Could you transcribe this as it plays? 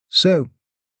So,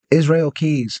 Israel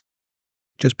Keys.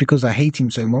 Just because I hate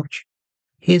him so much,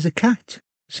 here's a cat.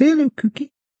 Say hello,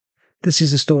 Cookie. This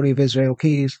is the story of Israel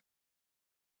Keys.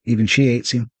 Even she hates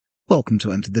him. Welcome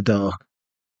to Enter the Dark.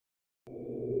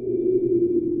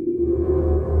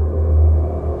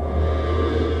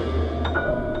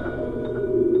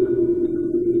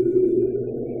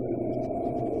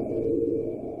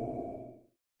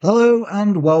 Hello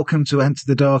and welcome to Enter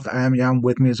the Dark. I am Jan.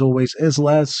 With me as always is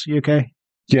Les. You okay?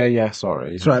 Yeah,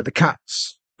 sorry. That's right, the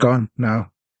cat's gone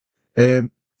now.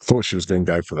 Thought she was going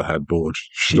to go for the headboard.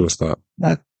 She does that.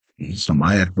 It's not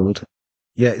my headboard.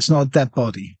 Yeah, it's not a dead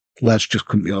body. Les just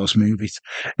couldn't be arsed move it.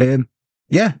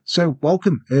 Yeah, so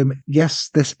welcome. Yes,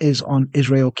 this is on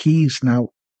Israel Keys. Now,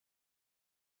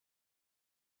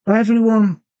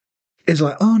 everyone is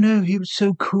like, oh no, he was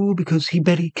so cool because he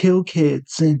bet he killed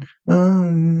kids, and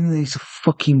oh, he's a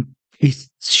fucking piece of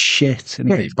shit. And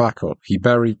Hey, back up. He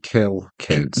bury kill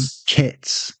kids.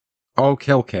 Kids. Oh,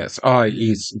 kill kids. Oh,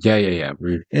 he's yeah.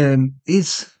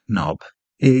 He's knob.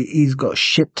 He's got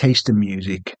shit taste in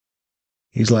music.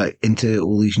 He's like into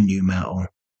all these new metal,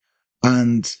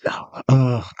 and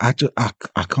I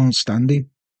can't stand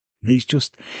him. He's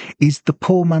the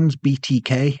poor man's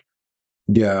BTK.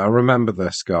 Yeah, I remember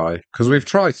this guy because we've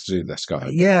tried to do this guy.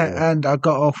 Yeah, before. and I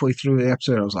got halfway through the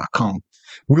episode. I was like, I can't.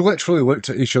 We literally looked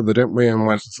at each other, didn't we? And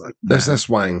went, "There's this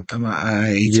wank." I'm like, I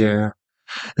hate him.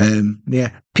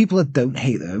 Yeah. People that don't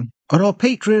hate them are our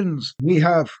patrons. We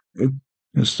have.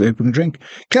 Just open a drink.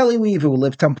 Kelly Weaver,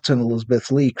 Liv Templeton, Elizabeth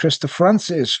Lee, Krista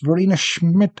Francis, Verena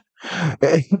Schmidt,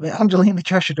 Angelina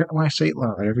Cheshire, I don't know why I say it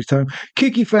like that every time.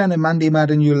 Kiki Fenn, Mandy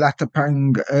Madden, Yulata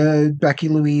Pang, Becky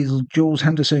Louise, Jules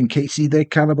Henderson, Casey the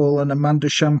Cannibal, and Amanda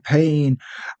Champagne.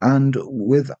 And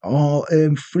with our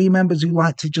free members who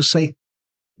like to just say,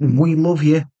 we love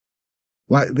you.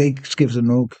 Like they just give us a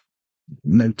hug.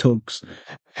 No tugs.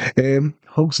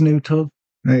 Hugs, no tug.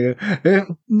 There you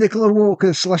go. Nicola Walker,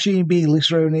 Slasheen B,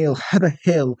 Lisa O'Neill, Heather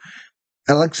Hill,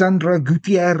 Alexandra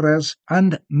Gutierrez,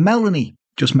 and Melanie.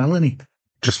 Just Melanie.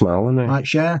 Just Melanie. Like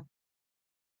share.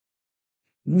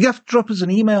 You have to drop us an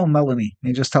email, Melanie,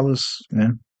 and just tell us,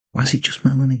 why is it just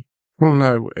Melanie? Well,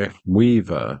 no, if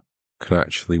Weaver can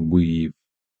actually weave.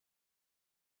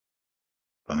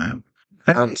 I don't know.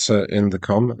 Answer in the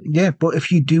comments. Yeah, but if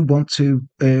you do want to,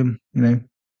 be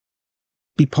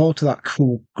part of that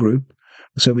cool group,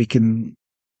 so we can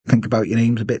think about your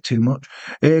names a bit too much,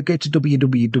 go to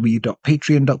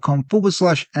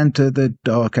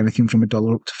www.patreon.com/enterthedark, anything from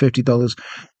 $1 up to $50.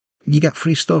 You get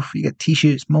free stuff, you get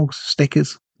t-shirts, mugs,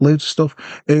 stickers, loads of stuff.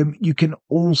 You can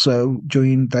also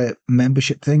join the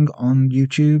membership thing on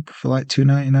YouTube for like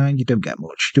 $2.99. You don't get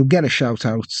much. You'll get a shout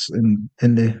out in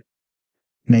the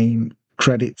name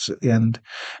credits at the end.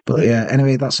 But yeah,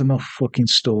 anyway, that's enough fucking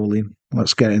stalling.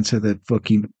 Let's get into the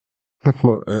fucking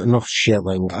enough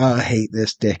shilling. I hate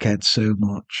this dickhead so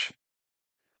much.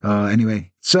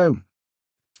 Anyway, so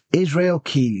Israel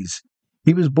Keys.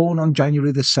 He was born on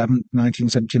January the 7th,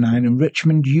 1979 in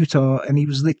Richmond, Utah, and he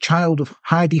was the child of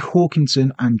Heidi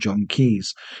Hawkinson and John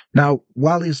Keys. Now,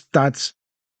 while his dad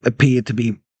appeared to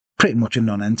be pretty much a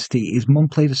non-entity, his mum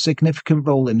played a significant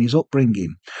role in his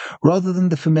upbringing. Rather than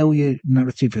the familiar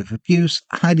narrative of abuse,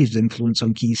 Heidi's influence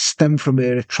on Keys stemmed from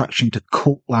her attraction to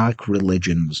cult-like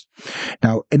religions.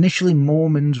 Now, initially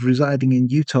Mormons residing in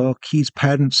Utah, Keys'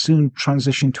 parents soon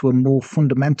transitioned to a more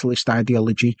fundamentalist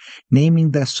ideology,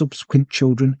 naming their subsequent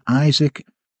children Isaac,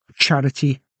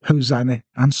 Charity, Hosanna,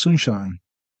 and Sunshine.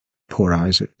 Poor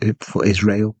Isaac, for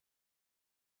Israel.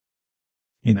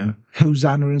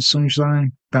 Hosanna and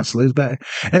Sunshine. That's a little better.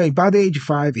 Anyway, by the age of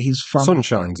 5, his family...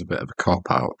 Sunshine's a bit of a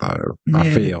cop-out, though. Yeah. I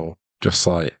feel. Just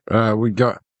like, we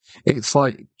got... It's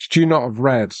like, did you not have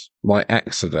read, like,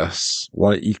 Exodus?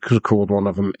 Like, you could have called one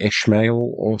of them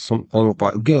Ishmael or something.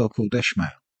 Like, a girl called Ishmael.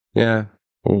 Yeah.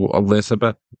 Or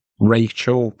Elizabeth.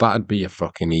 Rachel. That'd be a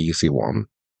fucking easy one.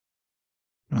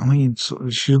 I mean,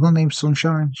 she's going to name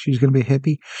Sunshine. She's going to be a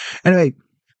hippie. Anyway...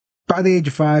 By the age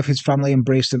of 5, his family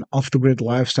embraced an off-the-grid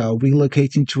lifestyle,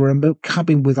 relocating to a remote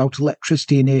cabin without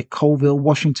electricity near Colville,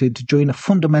 Washington, to join a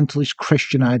fundamentalist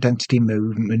Christian identity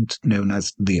movement known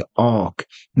as the Ark.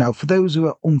 Now, for those who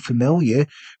are unfamiliar,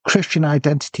 Christian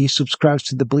identity subscribes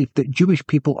to the belief that Jewish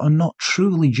people are not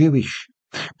truly Jewish,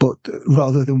 but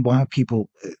rather than white people,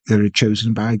 they're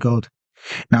chosen by God.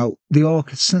 Now, the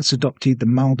Ark has since adopted the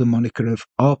milder moniker of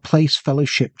Our Place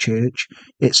Fellowship Church.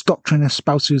 Its doctrine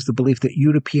espouses the belief that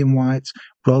European whites,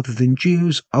 rather than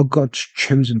Jews, are God's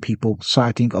chosen people,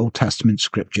 citing Old Testament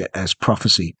scripture as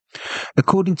prophecy.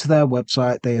 According to their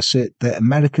website, they assert that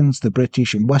Americans, the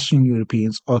British, and Western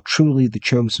Europeans are truly the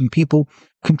chosen people,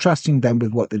 contrasting them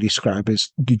with what they describe as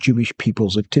the Jewish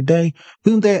peoples of today,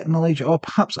 whom they acknowledge are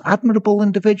perhaps admirable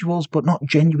individuals, but not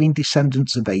genuine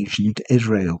descendants of ancient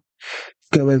Israel.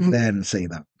 Go over there and say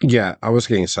that. Yeah, I was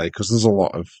going to say, because there's a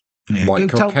lot of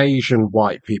Caucasian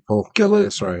white people. Go over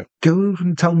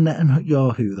and tell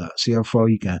Netanyahu that, see how far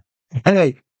you get.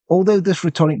 Anyway, although this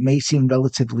rhetoric may seem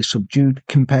relatively subdued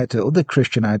compared to other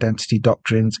Christian identity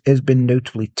doctrines, it has been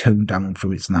notably toned down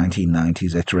from its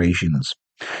 1990s iterations.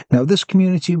 Now, this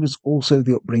community was also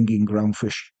the upbringing ground for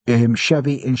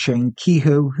Chevy and Shane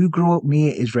Kehoe, who grew up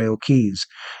near Israel Keys.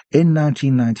 In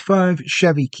 1995,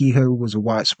 Chevy Kehoe was a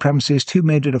white supremacist who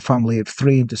murdered a family of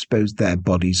 3 and disposed their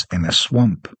bodies in a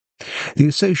swamp. The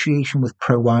association with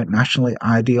pro-white national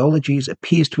ideologies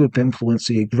appears to have influenced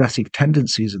the aggressive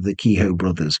tendencies of the Kehoe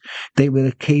brothers. They were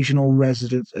occasional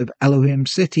residents of Elohim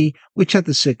City, which had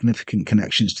the significant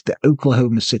connections to the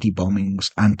Oklahoma City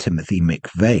bombings and Timothy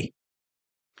McVeigh.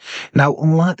 Now,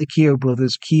 unlike the Kehoe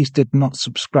brothers, Keyes did not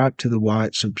subscribe to the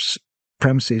white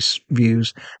supremacist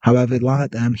views. However,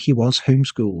 like them, he was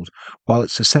homeschooled. While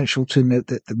it's essential to note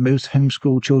that most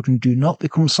homeschooled children do not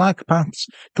become psychopaths,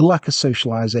 the lack of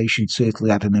socialization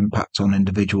certainly had an impact on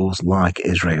individuals like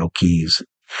Israel Keyes.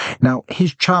 Now,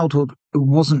 his childhood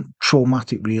wasn't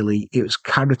traumatic, really. It was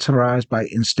characterized by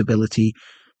instability,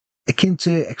 akin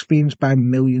to experience by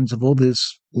millions of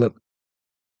others. Look,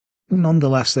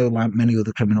 nonetheless, though, like many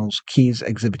other criminals, Keyes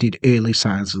exhibited early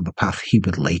signs of the path he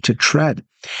would later tread.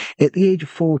 At the age of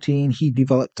 14, he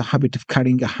developed a habit of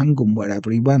carrying a handgun wherever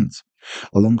he went.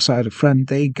 Alongside a friend,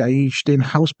 they engaged in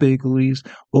house burglaries,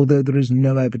 although there is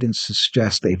no evidence to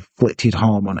suggest they inflicted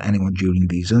harm on anyone during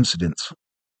these incidents.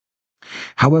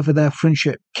 However, their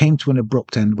friendship came to an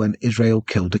abrupt end when Israel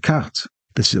killed a cat.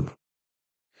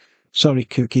 Sorry,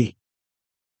 Cookie.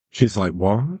 She's like,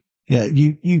 what? Yeah,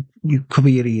 you cover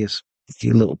your ears with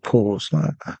your little paws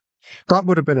like that. That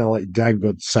would have been a damn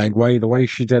good segue, the way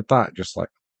she did that, just like...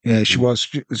 Yeah, she was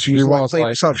like, she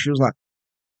was like,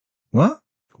 what?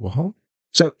 What?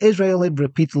 So Israel had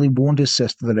repeatedly warned his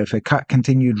sister that if a cat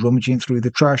continued rummaging through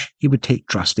the trash, he would take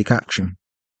drastic action.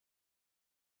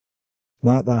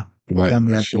 Like that.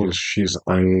 She's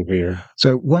angry.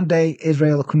 So one day,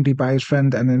 Israel, accompanied by his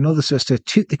friend and another sister,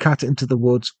 took the cat into the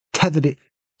woods, tethered it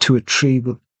to a tree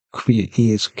with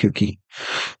Cookie.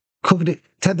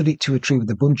 Tethered it to a tree with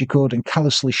a bungee cord and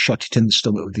callously shot it in the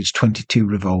stomach with his .22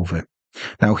 revolver.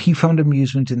 Now, he found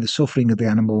amusement in the suffering of the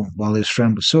animal, while his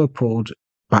friend was so appalled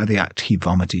by the act he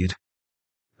vomited.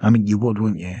 I mean, you would,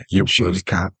 wouldn't you? You shoot a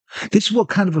cat. This is what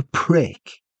kind of a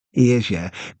prick he is, yeah?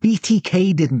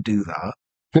 BTK didn't do that.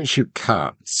 Didn't shoot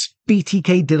cats.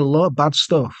 BTK did a lot of bad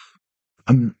stuff.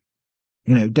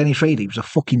 Dennis Rader was a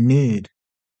fucking nerd.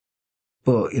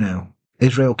 But,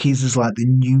 Israel Keys is like the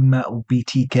new metal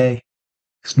BTK.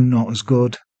 It's not as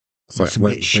good. It's like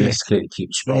when biscuit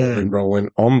keeps rolling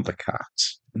on the cat.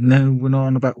 No, we're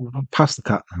not past the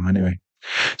cat now, anyway.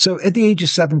 So at the age of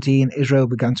 17, Israel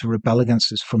began to rebel against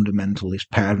his fundamentalist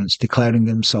parents, declaring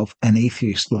himself an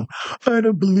atheist. Like, I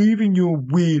don't believe in your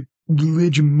weird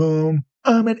religion, Mom.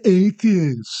 I'm an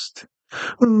atheist.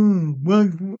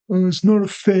 It's not a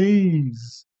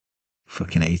phase.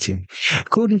 Fucking hate him.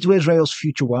 According to Israel's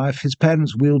future wife, his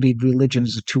parents wielded religion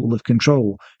as a tool of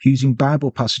control, using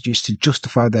Bible passages to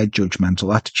justify their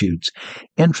judgmental attitudes.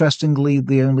 Interestingly,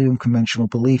 the only unconventional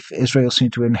belief Israel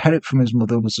seemed to inherit from his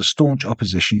mother was a staunch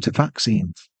opposition to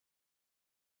vaccines.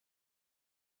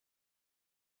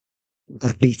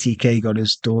 BTK got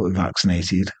his daughter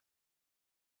vaccinated.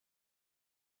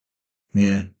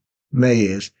 Yeah, there he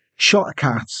is. Shot a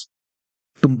cat,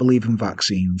 don't believe in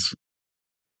vaccines.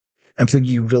 And for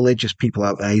you religious people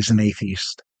out there, he's an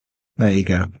atheist. There you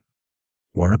go.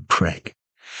 What a prick.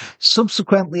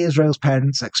 Subsequently, Israel's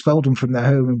parents expelled him from their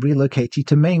home and relocated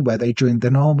to Maine, where they joined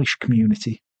an Amish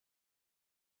community.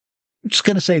 I'm just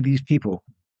going to say these people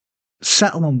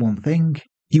settle on one thing.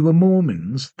 You were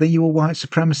Mormons, then you were white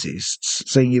supremacists,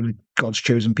 saying you were God's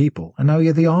chosen people, and now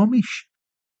you're the Amish.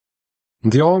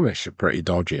 The Amish are pretty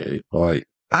dodgy.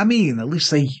 At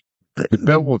least they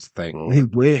build things. They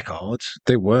work hard.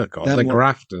 They work hard. They're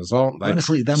grafters, aren't they?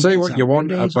 Honestly, say what you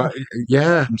want about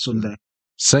on Sunday.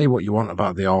 Say what you want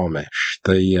about the Amish.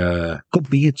 They good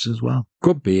beards as well.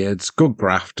 Good beards, good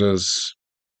grafters.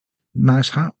 Nice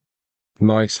hat.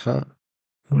 Nice hat.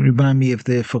 Remind me of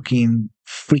the fucking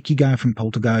freaky guy from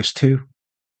Poltergeist 2.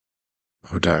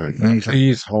 Oh, don't. And he's like,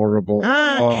 He's horrible.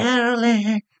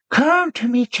 Caroline, come to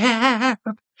me, chap.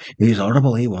 He's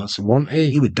horrible, he was. Wasn't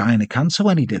He he? was dying of cancer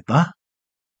when he did that.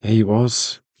 He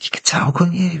was. You could tell,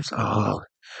 couldn't you? He was,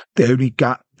 the only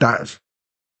guy that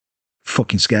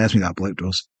fucking scares me, that bloke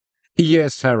does. He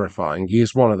is terrifying.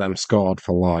 He's one of them scarred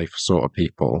for life sort of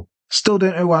people. Still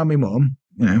don't know why my mum,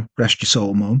 rest your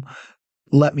soul, mum,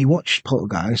 let me watch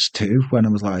Poltergeist 2 when I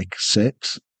was like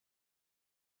 6.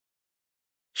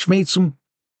 She made some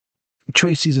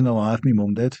choices in her life, my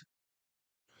mum did.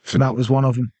 And that was one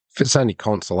of them. If it's any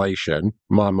consolation,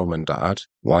 my mum and dad,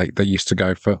 like, they used to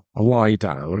go for a lie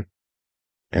down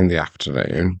in the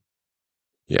afternoon.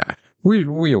 Yeah,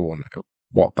 we all know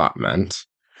what that meant.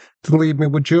 To leave me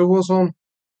with Jules on.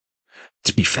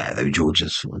 To be fair, though, George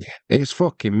is funny. It's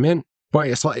fucking mint. But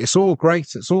it's like, it's all great.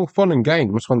 It's all fun and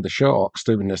games when the shark's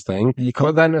doing this thing.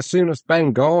 But then as soon as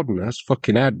Ben Gardner's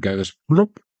fucking head goes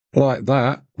bloop, like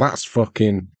that, that's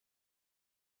fucking...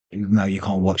 No, you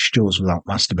can't watch Jaws without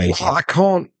masturbating. I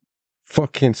can't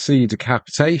fucking see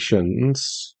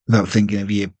decapitations without thinking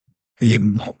of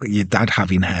your dad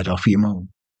having head off your mum.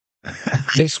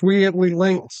 It's weirdly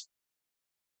linked.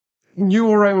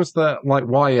 Neurons that like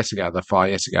wire together,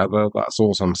 fire together. That's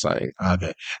all I'm saying.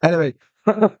 Okay. Anyway,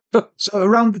 so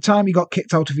around the time he got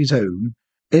kicked out of his home,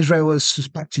 Israel was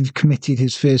suspected he committed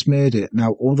his first murder.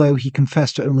 Now, although he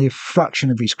confessed to only a fraction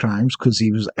of his crimes because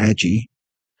he was edgy,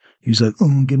 he was like,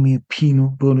 "Oh, give me a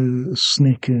peanut butter, a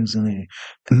Snickers, and an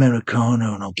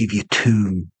Americano, and I'll give you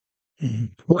 2."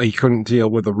 Well, he couldn't deal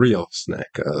with a real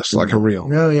Snickers, like a real.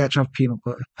 No, he had to have peanut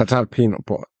butter. Had to have peanut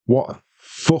butter. What a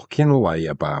fucking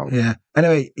layabout. Yeah.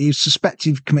 Anyway, he was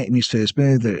suspected of committing his first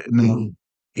murder. And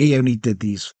he only did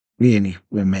these. He only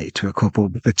admitted to a couple.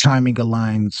 But the timing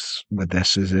aligns with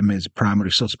this as him as a primary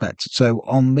suspect. So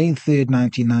on May 3rd,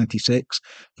 1996,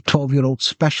 the 12-year-old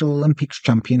Special Olympics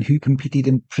champion who competed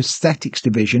in prosthetics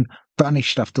division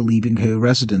vanished after leaving her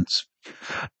residence.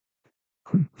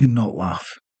 Do not laugh.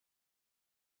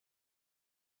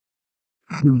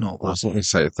 Do not laugh. That's what I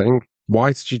say. Thing.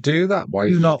 Why did you do that? Why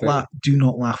do not laugh? Do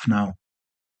not laugh now.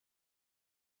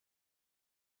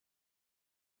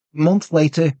 A month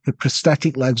later, her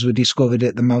prosthetic legs were discovered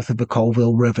at the mouth of the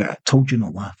Colville River. I told you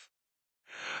not laugh.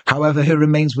 However, her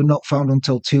remains were not found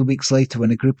until 2 weeks later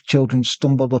when a group of children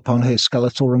stumbled upon her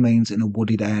skeletal remains in a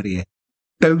wooded area.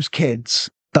 Those kids,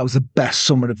 that was the best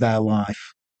summer of their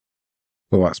life.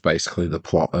 Well, that's basically the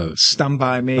plot of Stand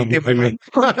By Me.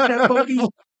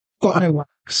 Got no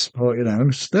wax,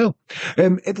 but still.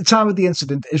 At the time of the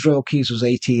incident, Israel Keys was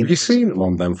 18. Have you seen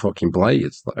one of them fucking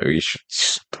blades, though? She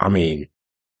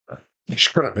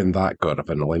couldn't have been that good of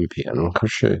an Olympian,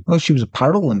 could she? Well, she was a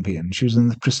Paralympian. She was in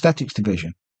the prosthetics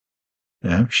division.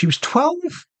 She was 12.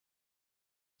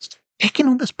 Picking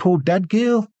on this poor dead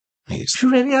girl. She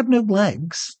really had no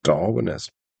legs.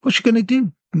 Darwinism. What's she going to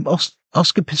do?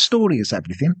 Oscar Pistorius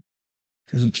everything.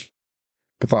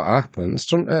 But that happens,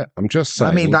 doesn't it? I'm just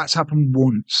saying. I mean, that's happened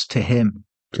once to him.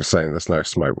 Just saying there's no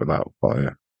smoke without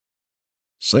fire.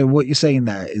 So what you're saying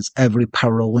there is every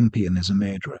Paralympian is a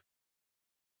murderer.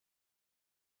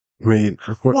 I mean,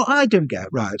 what I don't get,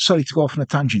 right, sorry to go off on a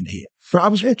tangent here, but I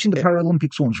was watching the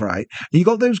Paralympics once, right? You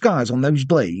got those guys on those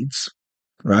blades,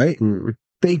 right?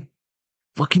 They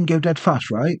fucking go dead fast,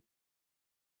 right?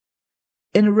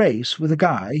 In a race with a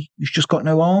guy who's just got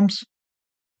no arms.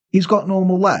 He's got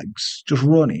normal legs, just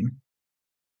running.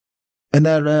 And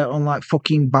they're on like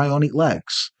fucking bionic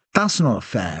legs. That's not a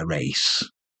fair race.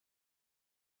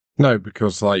 No,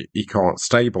 because like he can't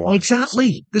stabilise.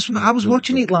 Exactly. I was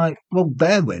watching it like, well,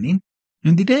 they're winning,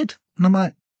 and they did. And I'm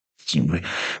like,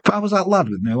 if I was that lad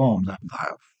with no arms, I'd be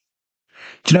like,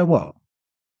 do you know what?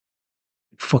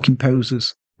 Fucking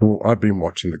posers. Well, I've been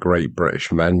watching the Great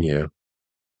British Menu.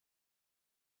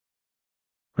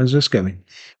 Where's this going?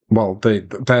 Well,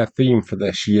 their theme for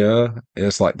this year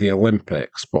is like the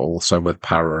Olympics, but also with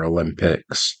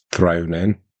Paralympics thrown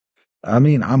in. I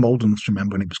mean, I'm old enough to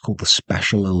remember when it was called the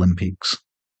Special Olympics.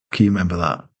 Can you remember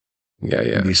that?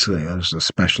 Yeah. Obviously, it was the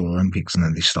Special Olympics, and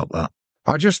then they stopped that.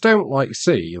 I just don't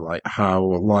see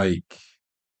how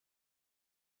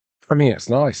I mean, it's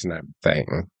nice and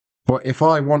everything, but if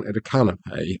I wanted a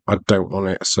canapé, I don't want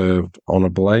it served on a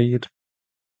blade.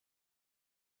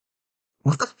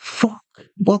 What the fuck?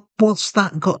 What's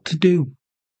that got to do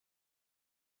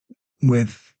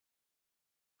with?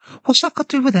 What's that got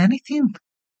to do with anything?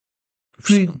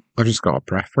 I've just got a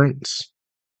preference.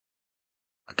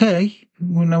 Okay,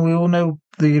 we all know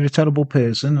that you're a terrible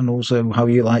person, and also how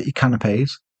you like your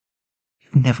canapés.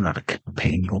 You've never had a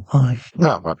canapé in your life.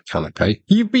 No, I've had a canapé.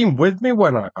 You've been with me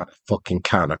when I had a fucking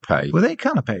canapé. Were they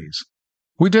canapés?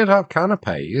 We did have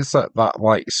canapes at that,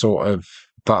 like, sort of,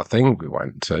 that thing we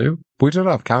went to. We did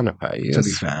have canapes. To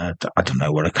be fair, I don't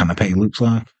know what a canapé looks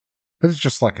like. It's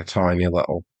just like a tiny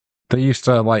little. They used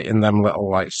to, like, in them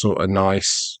little, like, sort of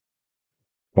nice.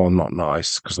 Well, not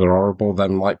nice, because they're horrible.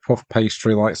 Them, like, puff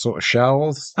pastry, like, sort of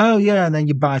shells. Oh, yeah, and then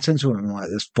you bite into them like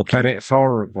this fucking... And it's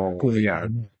horrible. Yeah.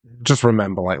 Just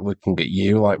remember, like, looking at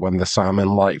you, like, when the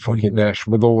salmon, like, fucking dish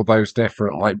with all those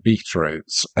different, like,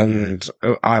 beetroots. And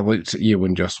I looked at you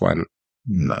and just went,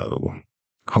 no.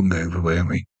 Hungover, weren't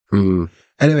we? Mm.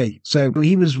 Anyway, so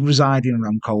he was residing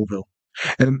around Colville.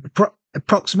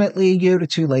 Approximately a year or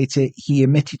two later, he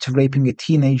admitted to raping a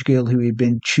teenage girl who had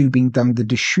been tubing down the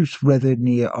Deschutes River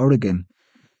near Oregon.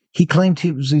 He claimed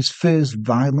it was his first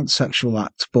violent sexual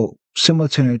act, but similar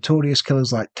to notorious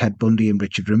killers like Ted Bundy and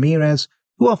Richard Ramirez,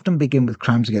 who often begin with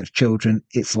crimes against children,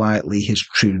 it's likely his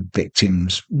true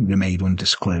victims remained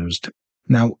undisclosed.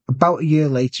 Now, about a year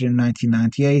later in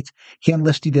 1998, he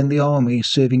enlisted in the army,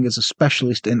 serving as a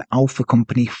specialist in Alpha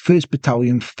Company, 1st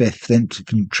Battalion, 5th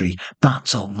Infantry.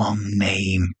 That's a long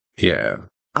name. Yeah.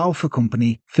 Alpha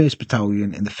Company, 1st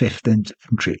Battalion in the 5th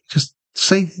Infantry. Just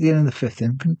say the end of the 5th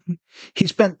Infantry. He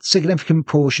spent a significant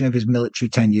portion of his military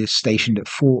tenure stationed at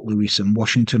Fort Lewis in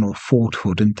Washington or Fort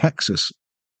Hood in Texas.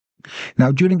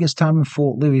 Now, during his time in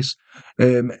Fort Lewis,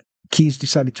 Keyes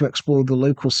decided to explore the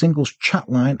local singles chat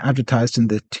line advertised in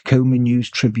the Tacoma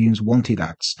News Tribune's wanted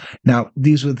ads. Now,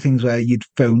 these were the things where you'd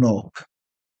phone up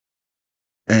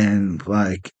and,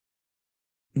 like,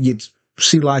 you'd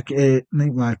see, like,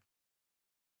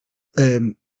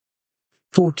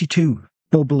 42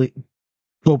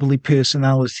 bubbly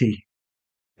personality,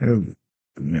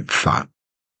 fat.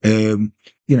 And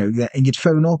you'd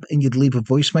phone up and you'd leave a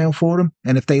voicemail for them.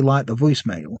 And if they liked the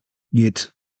voicemail, you'd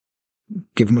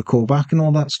give them a call back and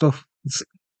all that stuff.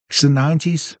 It's the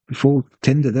 90s, before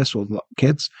Tinder, this was a lot of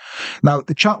kids. Now,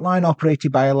 the chat line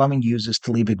operated by allowing users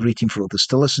to leave a greeting for others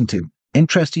to listen to.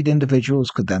 Interested individuals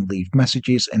could then leave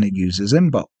messages in a user's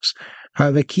inbox.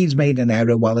 However, Keyes made an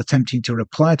error while attempting to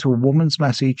reply to a woman's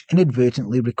message,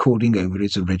 inadvertently recording over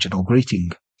his original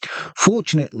greeting.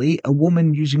 Fortunately, a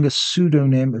woman using a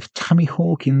pseudonym of Tammy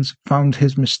Hawkins found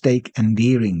his mistake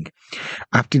endearing.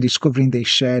 After discovering they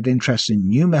shared interests in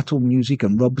new metal music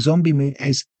and Rob Zombie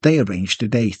movies, they arranged a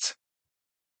date.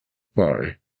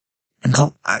 Sorry. And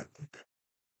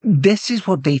this is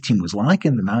what dating was like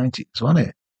in the 90s, wasn't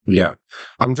it? Yeah.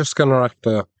 I'm just going to have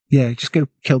to... Yeah, just go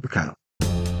kill the cow.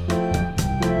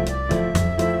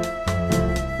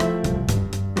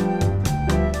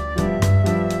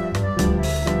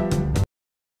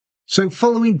 So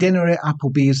following dinner at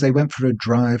Applebee's, they went for a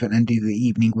drive and ended the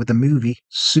evening with a movie,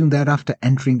 soon thereafter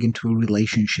entering into a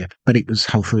relationship. But it was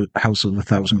House of a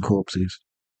Thousand Corpses.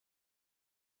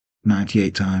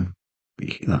 98 time.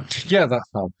 Yeah, that's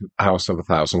House of a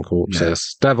Thousand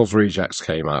Corpses. Yeah. Devil's Rejects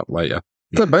came out later.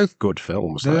 Yeah. They're both good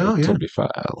films, though, to be fair.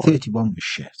 31 was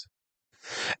shit.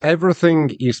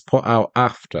 Everything he's put out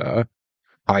after,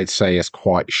 I'd say, is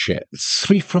quite shit.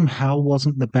 3 from Hell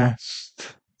wasn't the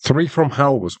best. 3 from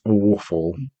Hell was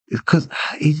awful. Because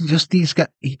he just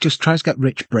tries to get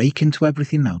Rich Brake into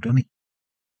everything now, doesn't he?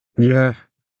 Yeah.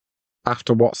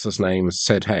 After what's his name,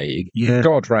 Sid Haig. Yeah.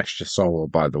 God rest your soul,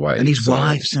 by the way. And his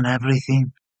wives and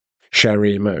everything.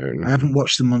 Sherry Moon. I haven't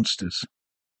watched The Monsters.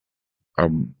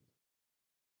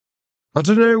 I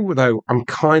don't know, though. I'm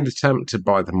kind of tempted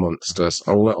by The Monsters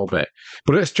a little bit.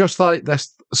 But it's just like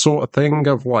this sort of thing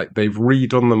of, like, they've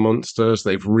redone The Monsters,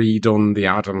 they've redone The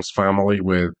Addams Family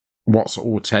with What's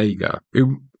Ortega,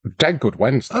 who dead good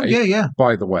Wednesday. Oh, yeah.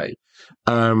 By the way.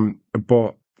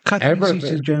 But Catherine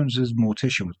Zeta-Jones's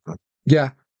Morticia was good.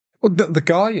 Yeah. Well, the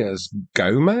guy is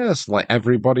Gomez, like,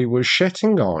 everybody was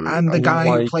shitting on. And the guy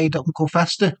who played Uncle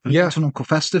Fester. Yeah. It's an Uncle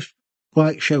Fester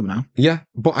show now. Yeah,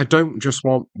 but I don't just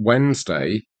want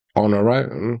Wednesday on her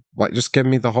own. Like, just give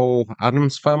me the whole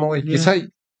Addams Family. Yeah. You say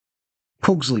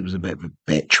Pugsley was a bit of a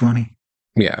bitch, wasn't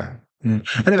he? Yeah.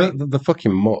 Anyway, the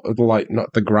fucking like,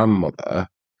 not the grandmother.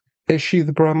 Is she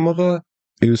the grandmother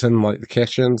who's in, like, the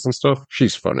kitchens and stuff?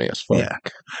 She's funny as fuck. Yeah.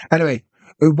 Anyway,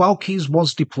 while Keyes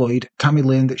was deployed, Tammy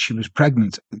learned that she was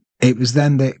pregnant. It was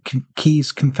then that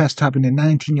Keyes confessed to having a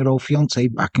 19-year-old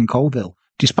fiancée back in Colville.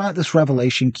 Despite this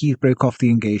revelation, Keyes broke off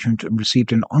the engagement and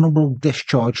received an honourable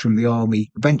discharge from the army,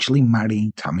 eventually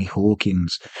marrying Tammy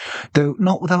Hawkins. Though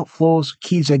not without flaws,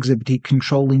 Keyes exhibited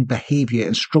controlling behaviour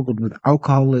and struggled with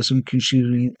alcoholism,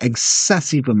 consuming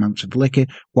excessive amounts of liquor,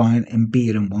 wine and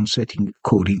beer in one sitting,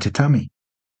 according to Tammy.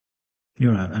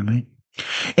 You're right, Emily.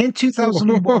 In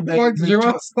 2001... Why did you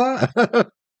ask that?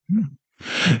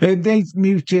 They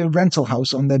moved to a rental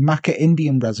house on the Maca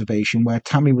Indian Reservation where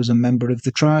Tammy was a member of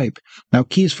the tribe. Now,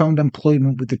 Keyes found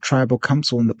employment with the Tribal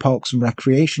Council in the Parks and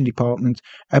Recreation Department,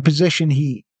 a position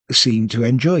he seemed to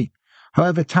enjoy.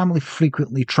 However, Tammy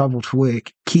frequently travelled for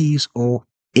work. Keyes, or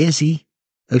Izzy,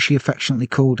 as she affectionately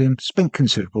called him, spent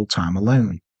considerable time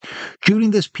alone.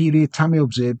 During this period, Tammy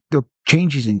observed the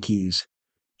changes in Keyes.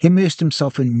 He immersed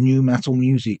himself in new metal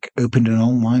music, opened an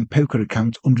online poker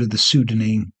account under the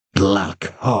pseudonym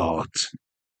Blackheart,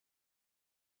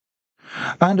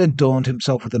 and adorned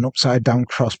himself with an upside-down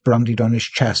cross branded on his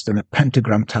chest and a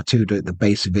pentagram tattooed at the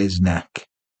base of his neck.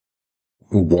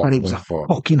 What And it was the a fuck?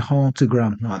 fucking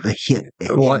heartogram, like the hit.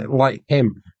 Like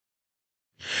him.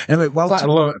 Anyway, while It's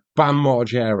like Bam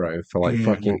Margera for like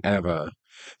fucking ever.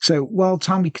 So while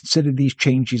Tommy considered these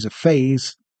changes a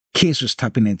phase, Keyes was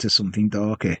tapping into something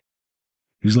darker.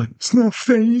 He was like, "It's not a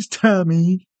phase,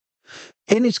 Tommy."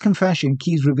 In his confession,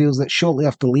 Keyes reveals that shortly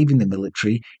after leaving the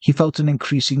military, he felt an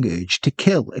increasing urge to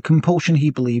kill, a compulsion he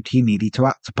believed he needed to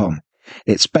act upon.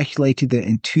 It's speculated that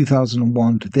in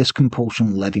 2001, this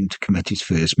compulsion led him to commit his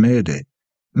first murder.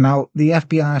 Now, the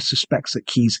FBI suspects that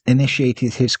Keyes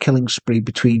initiated his killing spree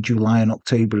between July and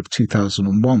October of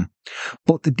 2001,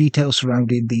 but the details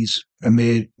surrounding these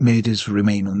murders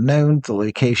remain unknown. The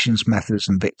locations, methods,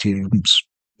 and victims,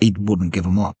 he wouldn't give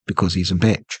them up because he's a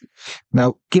bitch.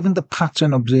 Now, given the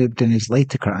pattern observed in his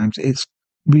later crimes, it's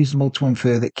reasonable to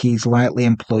infer that Keyes likely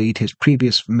employed his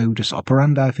previous modus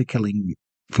operandi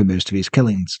for most of his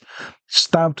killings.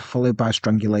 Stabbed, followed by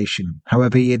strangulation.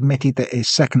 However, he admitted that his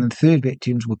second and third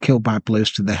victims were killed by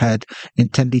blows to the head,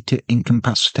 intended to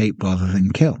incapacitate rather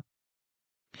than kill.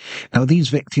 Now, these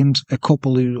victims, a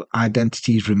couple whose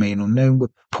identities remain unknown,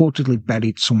 were purportedly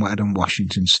buried somewhere in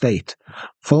Washington state.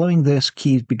 Following this,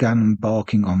 Keyes began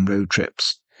embarking on road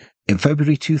trips. In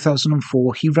February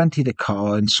 2004, he rented a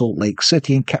car in Salt Lake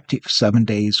City and kept it for 7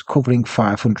 days, covering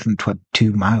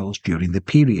 522 miles during the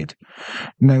period.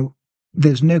 Now,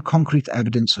 there's no concrete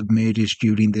evidence of murders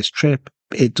during this trip.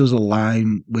 It does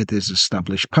align with his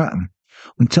established pattern.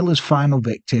 Until his final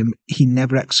victim, he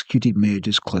never executed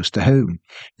murders close to home.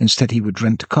 Instead, he would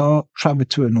rent a car, travel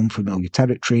to an unfamiliar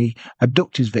territory,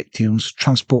 abduct his victims,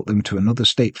 transport them to another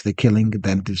state for the killing, and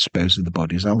then dispose of the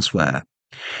bodies elsewhere.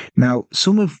 Now,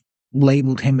 some have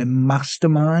labelled him a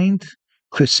mastermind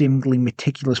for seemingly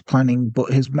meticulous planning,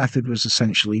 but his method was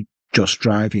essentially just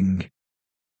driving.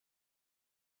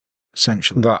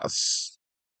 Essentially.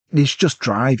 It's just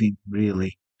driving,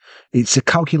 really. It's a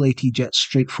calculated yet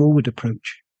straightforward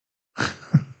approach.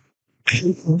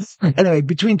 Anyway,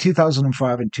 between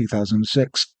 2005 and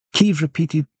 2006, Keyes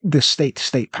repeated the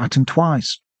state-to-state pattern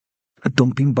twice,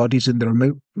 dumping bodies in the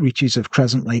remote reaches of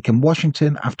Crescent Lake in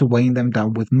Washington after weighing them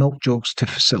down with milk jugs to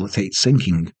facilitate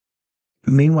sinking.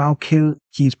 Meanwhile,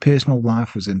 Keyes' personal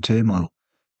life was in turmoil.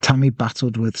 Tammy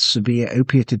battled with severe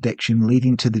opiate addiction,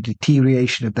 leading to the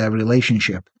deterioration of their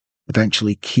relationship.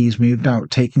 Eventually, Keyes moved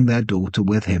out, taking their daughter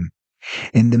with him.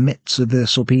 In the midst of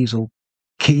this upheaval,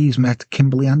 Keyes met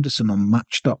Kimberly Anderson on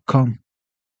Match.com.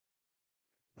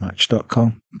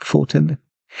 Match.com, before Tinder.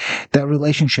 Their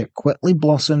relationship quickly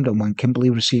blossomed, and when Kimberly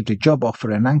received a job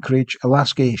offer in Anchorage,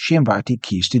 Alaska, she invited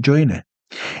Keyes to join her.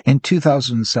 In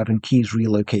 2007, Keyes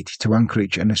relocated to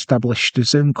Anchorage and established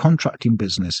his own contracting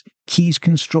business, Keyes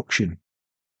Construction.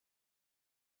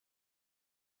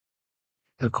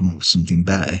 They'll come up with something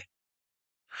better.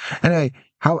 Anyway,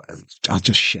 I'll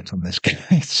just shit on this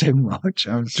guy so much.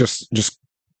 Yeah.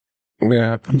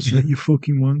 You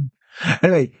fucking one.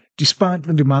 Anyway, despite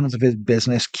the demands of his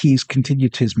business, Keyes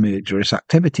continued his murderous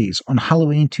activities. On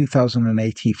Halloween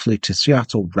 2008, he flew to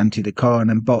Seattle, rented a car, and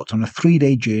embarked on a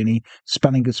 3-day journey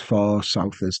spanning as far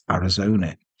south as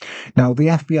Arizona. Now, the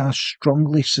FBI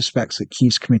strongly suspects that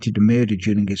Keyes committed a murder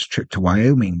during his trip to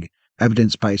Wyoming,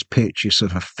 evidenced by his purchase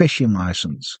of a fishing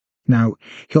license. Now,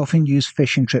 he often used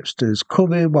fishing trips as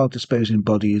cover while disposing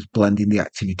bodies, blending the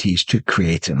activities to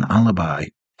create an alibi.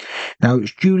 Now,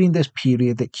 it's during this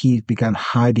period that Keyes began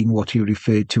hiding what he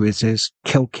referred to as his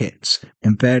kill kits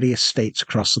in various states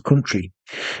across the country.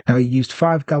 Now, he used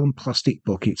 5-gallon plastic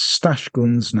buckets, stashed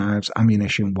guns, knives,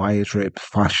 ammunition, wires, rope,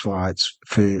 flashlights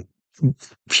for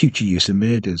future use in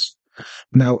murders.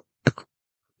 Now,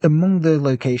 among the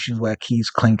locations where Keyes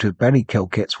claimed to have buried kill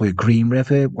kits were Green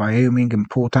River, Wyoming, and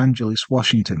Port Angeles,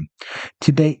 Washington.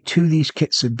 To date, 2 of these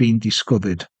kits have been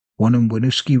discovered, one in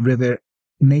Winooski River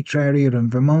nature area in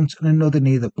Vermont, and another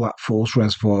near the Black Falls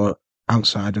Reservoir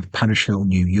outside of Parish Hill,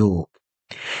 New York.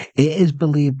 It is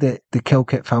believed that the kill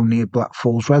kit found near Black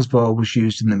Falls Reservoir was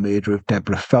used in the murder of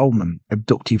Deborah Feldman,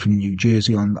 abducted from New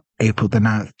Jersey on April the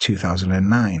 9th,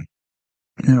 2009.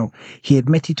 Now, he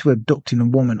admitted to abducting a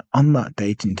woman on that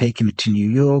date and taking her to New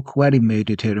York, where he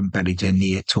murdered her and buried her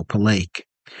near Tupper Lake.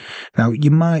 Now,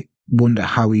 you might wonder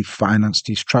how he financed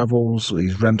his travels,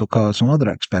 his rental cars, and other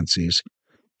expenses.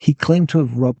 He claimed to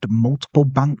have robbed multiple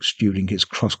banks during his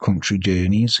cross-country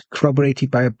journeys,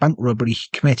 corroborated by a bank robbery he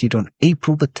committed on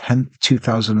April the 10th,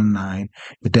 2009,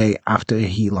 the day after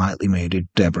he likely murdered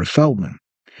Deborah Feldman.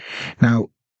 Now,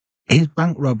 his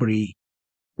bank robbery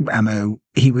MO,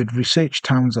 he would research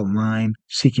towns online,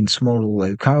 seeking smaller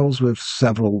locales with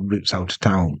several routes out of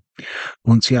town.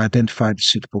 Once he identified a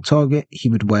suitable target, he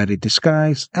would wear a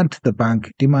disguise, enter the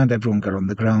bank, demand everyone get on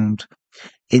the ground.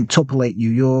 In Tupper Lake, New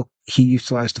York, he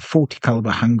utilised a .40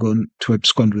 caliber handgun to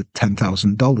abscond with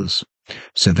 $10,000.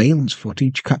 Surveillance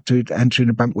footage captured entering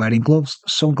a bank wearing gloves,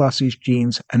 sunglasses,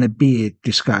 jeans, and a beard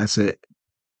disguised that,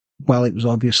 while it was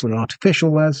obviously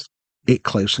artificial, as it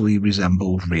closely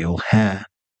resembled real hair.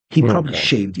 He probably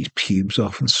shaved his pubes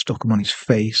off and stuck them on his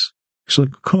face. It's like,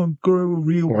 I can't grow a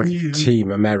real beard.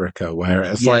 Team America, where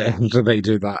it's like, do they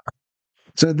do that?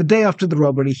 So the day after the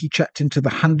robbery, he checked into the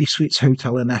Handy Suites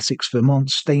Hotel in Essex, Vermont,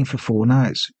 staying for 4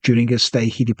 nights. During his stay,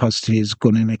 he deposited his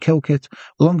gun in a kill kit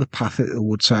along a path at the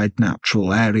Woodside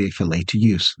Natural Area for later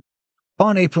use.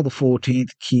 On April the 14th,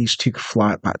 Keyes took a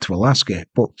flight back to Alaska,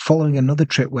 but following another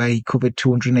trip where he covered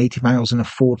 280 miles in a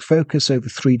Ford Focus over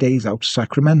 3 days out of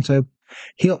Sacramento,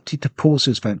 he opted to pause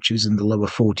his ventures in the lower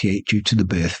 48 due to the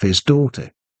birth of his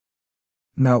daughter.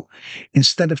 Now,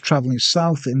 instead of travelling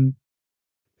south in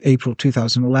April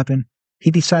 2011, he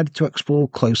decided to explore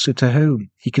closer to home.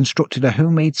 He constructed a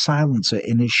homemade silencer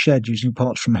in his shed using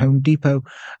parts from Home Depot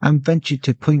and ventured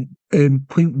to Point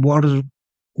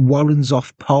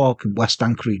Warrenzoff Park in West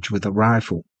Anchorage with a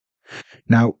rifle.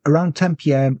 Now, around 10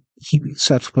 p.m., he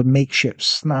set up a makeshift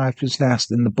sniper's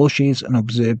nest in the bushes and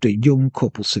observed a young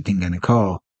couple sitting in a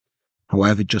car.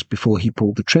 However, just before he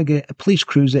pulled the trigger, a police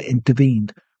cruiser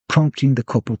intervened, prompting the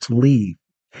couple to leave.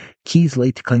 Keyes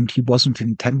later claimed he wasn't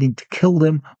intending to kill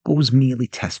them, but was merely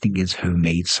testing his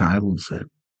homemade silencer.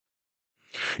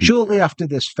 Shortly after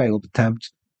this failed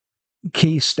attempt,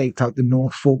 Keyes staked out the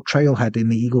North Fork trailhead in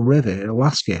the Eagle River,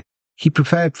 Alaska. He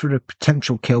prepared for a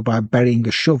potential kill by burying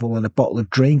a shovel and a bottle of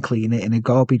drain cleaner in a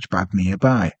garbage bag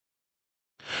nearby.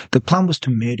 The plan was to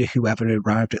murder whoever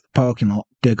arrived at the parking lot,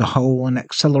 dig a hole, and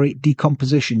accelerate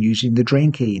decomposition using the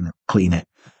drain cleaner.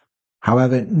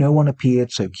 However, no one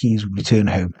appeared, so Keyes would return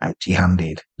home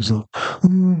empty-handed. He was like,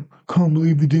 can't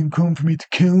believe they didn't come for me to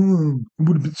kill them. It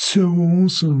would have been so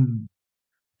awesome.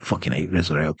 Fucking hate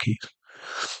Israel Keyes.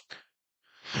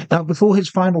 Now, before his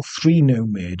final 3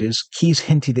 known murders, Keyes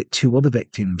hinted at 2 other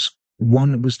victims.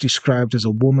 One was described as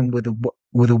a woman with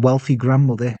a wealthy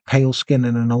grandmother, pale skin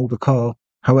and an older car.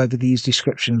 However, these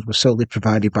descriptions were solely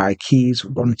provided by Keyes,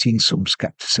 warranting some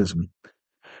skepticism.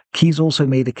 Keyes also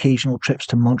made occasional trips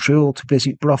to Montreal to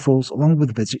visit brothels, along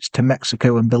with visits to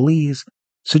Mexico and Belize,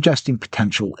 suggesting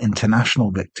potential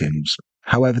international victims.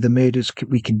 However, the murders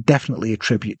we can definitely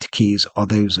attribute to Keyes are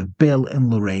those of Bill and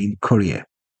Lorraine Currier.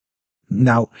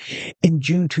 Now, in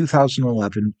June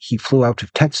 2011, he flew out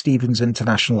of Ted Stevens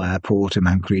International Airport in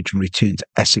Anchorage and returned to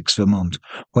Essex, Vermont,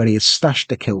 where he had stashed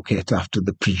a kill kit after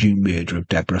the presumed murder of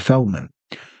Deborah Feldman.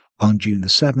 On June the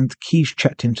 7th, Keyes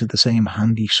checked into the same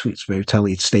Handy Suites hotel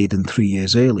he had stayed in 3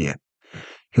 years earlier.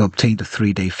 He obtained a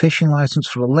 3-day fishing license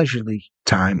for a leisurely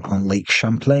time on Lake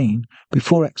Champlain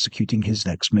before executing his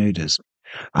next murders.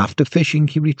 After fishing,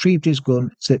 he retrieved his gun,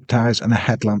 zip ties, and a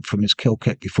headlamp from his kill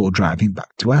kit before driving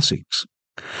back to Essex.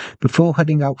 Before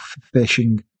heading out for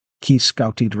fishing, Keyes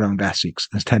scouted around Essex,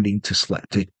 intending to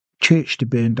select a church to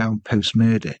burn down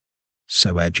post-murder.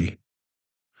 So edgy.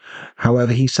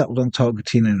 However, he settled on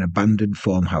targeting an abandoned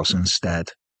farmhouse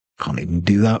instead. Can't even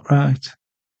do that right.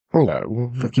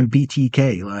 No. Fucking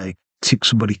BTK, took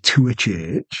somebody to a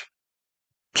church,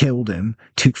 killed him,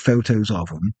 took photos of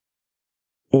him,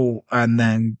 and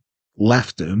then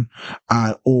left him,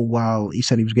 all while he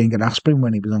said he was going to get aspirin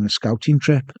when he was on a scouting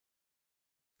trip.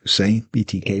 See,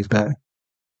 BTK's better.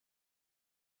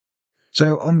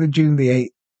 So on the June the 8th,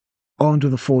 armed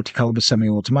with a .40 caliber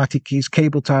semi-automatic, his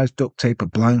cable ties, duct tape, a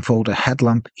blindfold, a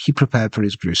headlamp, he prepared for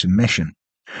his gruesome mission.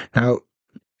 Now,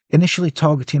 initially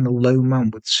targeting a lone man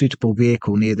with a suitable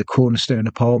vehicle near the Cornerstone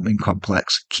apartment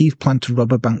complex, Keyes planned to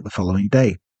rob a bank the following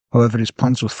day. However, his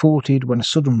plans were thwarted when a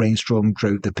sudden rainstorm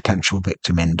drove the potential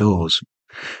victim indoors.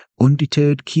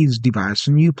 Undeterred, Keyes devised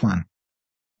a new plan.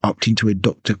 Opting to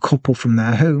abduct a couple from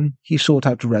their home, he sought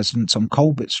out a residence on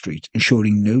Colbert Street,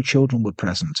 ensuring no children were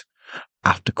present.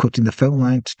 After cutting the phone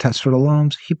line to test for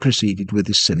alarms, he proceeded with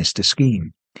his sinister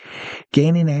scheme.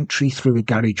 Gaining entry through a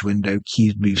garage window,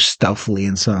 Keyes moved stealthily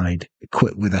inside,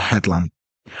 equipped with a headlamp.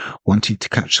 Wanting to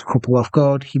catch the couple off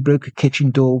guard, he broke a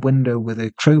kitchen door window with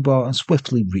a crowbar and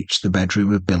swiftly reached the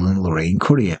bedroom of Bill and Lorraine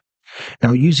Courier.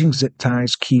 Now, using zip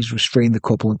ties, Keyes restrained the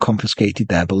couple and confiscated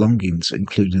their belongings,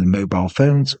 including the mobile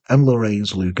phones and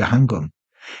Lorraine's Luger handgun.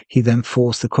 He then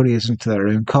forced the Couriers into their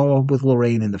own car, with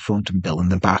Lorraine in the front and Bill in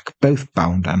the back, both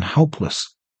bound and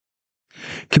helpless.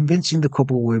 Convincing the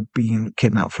couple were being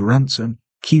kidnapped for ransom,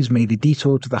 Keyes made a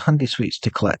detour to the Handy Suites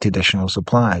to collect additional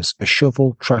supplies, a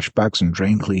shovel, trash bags and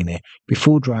drain cleaner,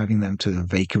 before driving them to the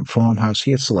vacant farmhouse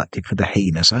he had selected for the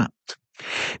heinous act.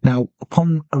 Now,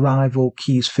 upon arrival,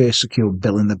 Keyes first secured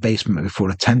Bill in the basement before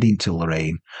attending to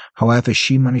Lorraine. However,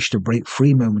 she managed to break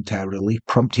free momentarily,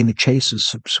 prompting a chase of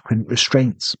subsequent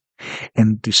restraints. In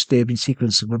a disturbing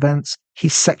sequence of events, he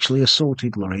sexually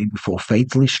assaulted Lorraine before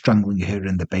fatally strangling her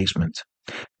in the basement.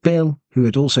 Bill, who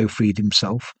had also freed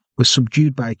himself, was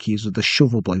subdued by Keyes with a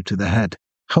shovel blow to the head.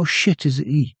 How shit is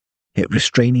he at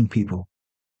restraining people?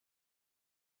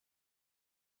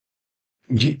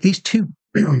 These two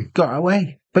got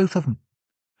away, both of them.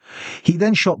 He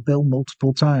then shot Bill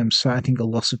multiple times, citing a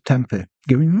loss of temper,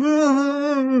 going,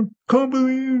 "Can't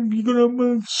believe you're gonna have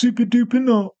my super duper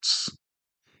nuts."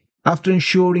 After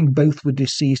ensuring both were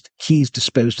deceased, Keyes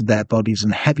disposed of their bodies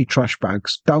in heavy trash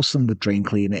bags, doused them with drain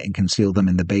cleaner, and concealed them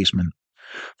in the basement.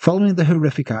 Following the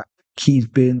horrific act, Keyes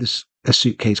burned a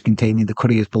suitcase containing the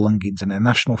Courier's belongings in a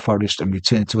national forest and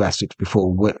returned to Essex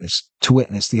before to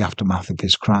witness the aftermath of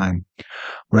his crime.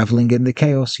 Reveling in the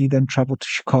chaos, he then travelled to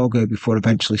Chicago before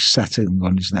eventually settling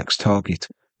on his next target,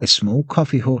 a small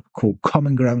coffee hut called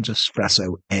Common Grounds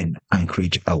Espresso in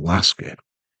Anchorage, Alaska.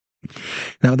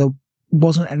 Now, there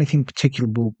wasn't anything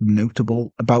particularly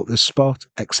notable about this spot,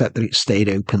 except that it stayed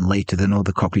open later than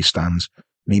other coffee stands,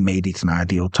 and he made it an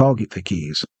ideal target for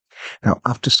Keyes. Now,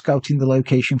 after scouting the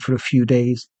location for a few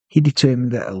days, he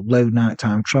determined that a low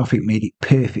nighttime traffic made it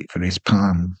perfect for his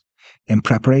plans. In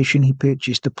preparation, he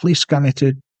purchased a police scanner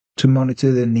to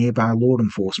monitor the nearby law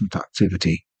enforcement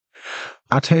activity.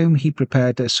 At home, he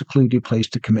prepared a secluded place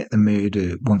to commit the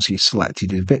murder once he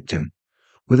selected his victim.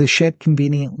 With a shed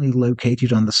conveniently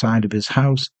located on the side of his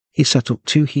house, he set up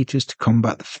 2 heaters to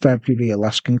combat the February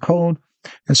Alaskan cold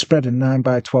and spread a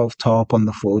 9x12 tarp on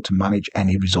the floor to manage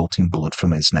any resulting blood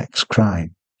from his next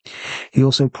crime. He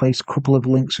also placed a couple of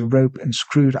links of rope and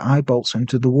screwed eye bolts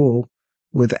into the wall.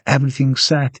 With everything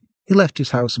set, he left his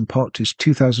house and parked his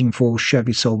 2004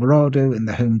 Chevy Silverado in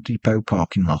the Home Depot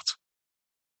parking lot.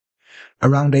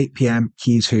 Around 8 p.m,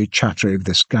 Keyes heard chatter over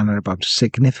the scanner about a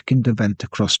significant event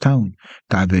across town,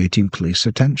 diverting police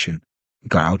attention. He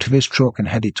got out of his truck and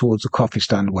headed towards the coffee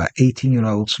stand where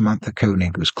 18-year-old Samantha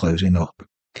Koenig was closing up.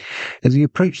 As he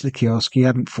approached the kiosk, he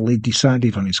hadn't fully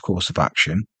decided on his course of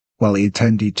action. While he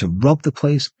intended to rob the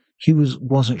place, he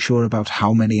wasn't sure about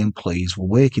how many employees were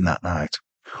working that night.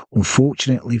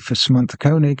 Unfortunately for Samantha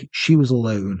Koenig, she was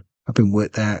alone, having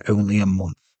worked there only a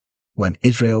month. When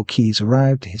Israel Keyes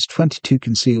arrived, his .22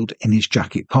 concealed in his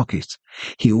jacket pocket.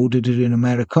 He ordered an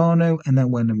Americano, and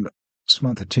then when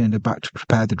Samantha turned her back to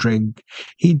prepare the drink,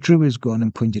 he drew his gun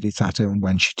and pointed it at her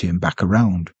when she turned back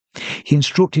around. He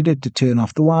instructed her to turn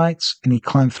off the lights, and he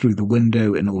climbed through the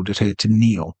window and ordered her to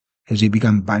kneel. As he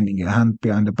began binding her hand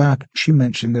behind her back, she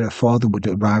mentioned that her father would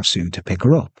arrive soon to pick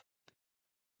her up.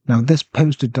 Now, this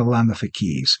posed a dilemma for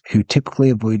Keyes, who typically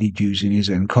avoided using his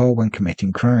own car when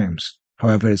committing crimes.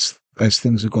 However, as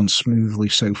things have gone smoothly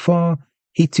so far,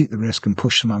 he took the risk and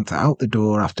pushed Samantha out the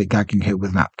door after gagging her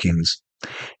with napkins.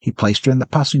 He placed her in the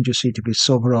passenger seat of his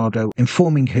Silverado,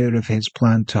 informing her of his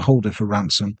plan to hold her for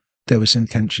ransom, though his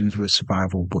intentions with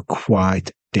survival were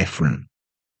quite different.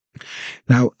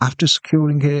 Now, after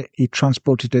securing her, he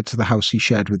transported her to the house he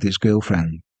shared with his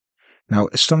girlfriend. Now,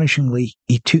 astonishingly,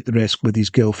 he took the risk with his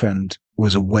girlfriend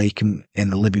was awake in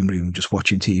the living room just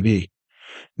watching TV.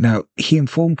 Now, he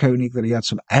informed Koenig that he had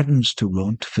some errands to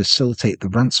run to facilitate the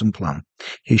ransom plan.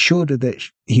 He assured her that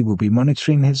he would be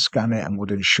monitoring his scanner and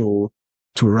would ensure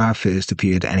to arrive first if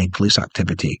he had any police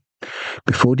activity.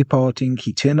 Before departing,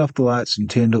 he turned off the lights and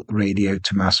turned up the radio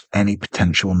to mask any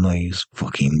potential noise.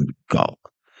 Fucking god.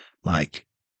 Like,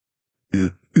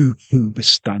 Uber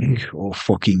stank or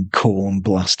fucking corn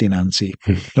blasting anti.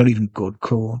 Not even good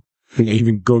corn.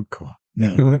 Even good corn.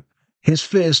 No.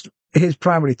 His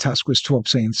primary task was to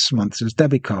obtain Samantha's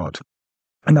debit card.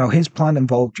 Now, his plan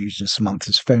involved using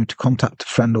Samantha's phone to contact a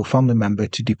friend or family member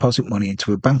to deposit money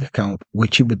into a bank account,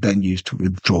 which he would then use to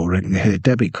withdraw her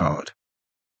debit card.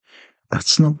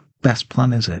 That's not the best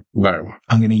plan, is it? No.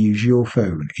 I'm going to use your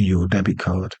phone and your debit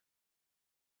card.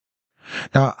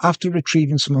 Now, after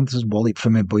retrieving Samantha's wallet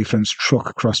from her boyfriend's truck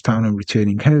across town and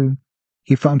returning home,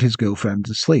 he found his girlfriend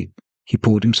asleep. He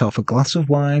poured himself a glass of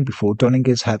wine before donning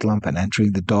his headlamp and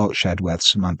entering the dark shed where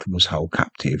Samantha was held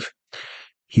captive.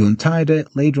 He untied her,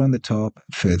 laid her on the top,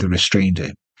 and further restrained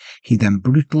her. He then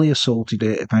brutally assaulted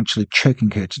her, eventually choking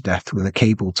her to death with a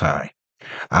cable tie.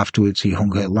 Afterwards, he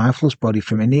hung her lifeless body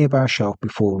from a nearby shelf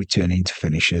before returning to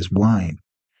finish his wine.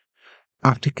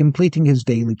 After completing his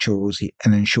daily chores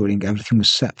and ensuring everything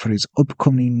was set for his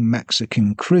upcoming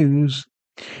Mexican cruise,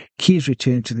 Keyes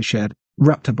returned to the shed,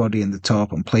 wrapped her body in the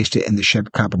tarp, and placed it in the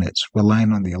shed cabinets,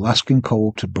 relying on the Alaskan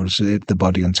cold to preserve the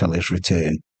body until his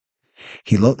return.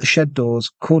 He locked the shed doors,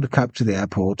 called a cab to the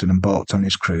airport, and embarked on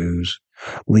his cruise,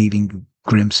 leaving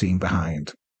Grimseen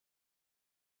behind.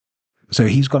 So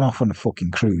he's gone off on a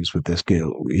fucking cruise with this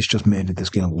girl. He's just murdered this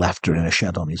girl and left her in a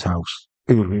shed on his house.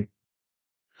 Mm-hmm.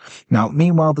 Now,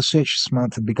 meanwhile, the search for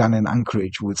Samantha began in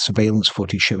Anchorage with surveillance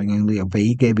footage showing only a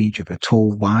vague image of a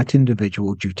tall, white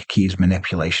individual due to Keyes'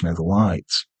 manipulation of the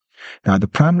lights. Now, the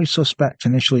primary suspect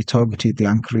initially targeted the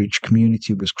Anchorage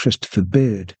community was Christopher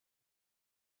Bird.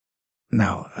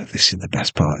 Now, this is the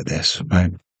best part of this,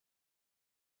 right?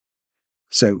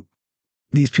 So,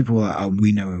 these people are like, oh,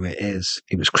 we know who it is.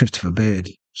 It was Christopher Bird.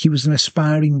 He was an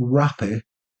aspiring rapper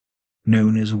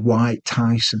known as White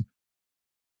Tyson,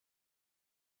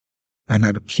 and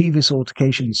had a previous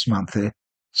altercation with Samantha,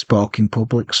 sparking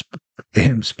public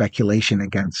speculation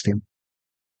against him.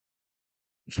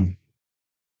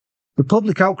 The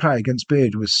public outcry against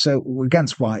Bird was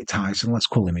against White Tyson, let's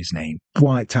call him his name.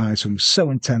 White Tyson was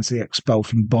so intense that he expelled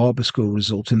from barber school,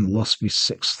 resulting in the loss of his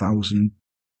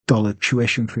 $6,000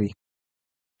 tuition fee.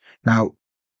 Now,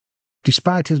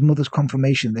 despite his mother's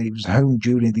confirmation that he was home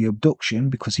during the abduction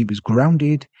because he was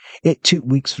grounded, it took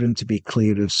weeks for him to be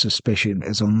cleared of suspicion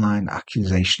as online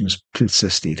accusations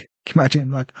persisted. Can you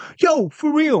imagine, like, yo,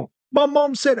 for real, my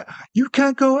mom said, you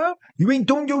can't go out? You ain't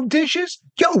done your dishes?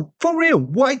 Yo, for real,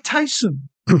 White Tyson.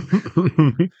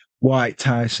 White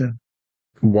Tyson.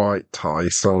 White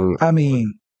Tyson. I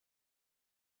mean,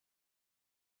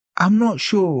 I'm not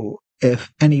sure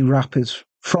if any rappers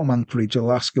from Anchorage,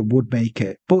 Alaska would make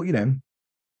it. But, you know,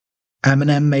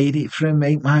 Eminem made it from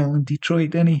 8 Mile in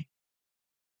Detroit, didn't he?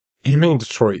 You mean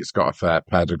Detroit's got a fair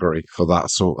pedigree for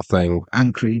that sort of thing?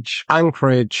 Anchorage,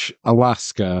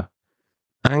 Alaska.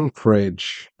 Alaska.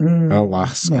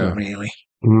 Not really.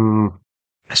 Mm.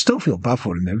 I still feel bad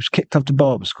for him, though. He was kicked out of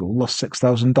barber school, lost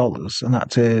 $6,000, and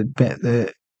had to admit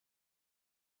that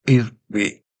the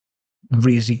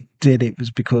reason he did it was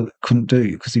because he couldn't do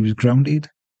it because he was grounded.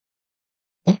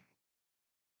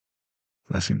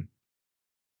 Bless him.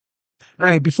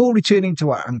 Before returning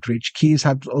to Anchorage, Keyes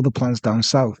had other plans down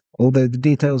south. Although the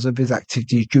details of his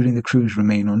activities during the cruise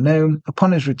remain unknown,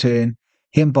 upon his return,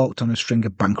 he embarked on a string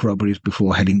of bank robberies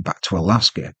before heading back to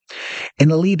Alaska. In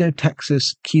Aledo,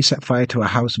 Texas, Keyes set fire to a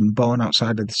house and barn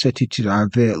outside of the city to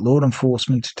divert law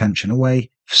enforcement attention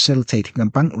away, facilitating a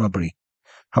bank robbery.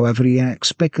 However, he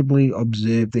inexplicably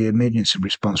observed the emergency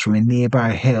response from a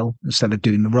nearby hill instead of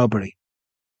doing the robbery.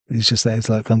 He's just there, it's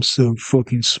like, I'm so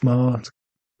fucking smart.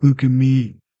 Look at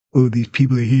me. Oh, these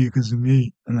people are here because of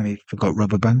me. And then he forgot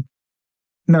rubber band.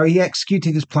 Now, he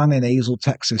executed his plan in Hazel,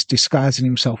 Texas, disguising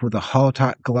himself with a hard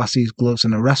hat, glasses, gloves,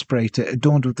 and a respirator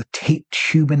adorned with the taped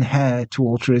human hair to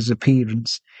alter his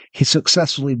appearance. He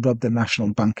successfully robbed the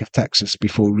National Bank of Texas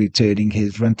before returning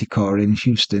his rented car in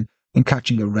Houston and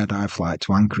catching a red-eye flight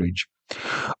to Anchorage.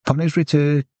 Upon his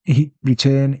return,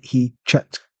 he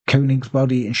checked Koenig's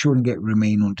body, ensuring it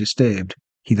remained undisturbed.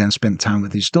 He then spent time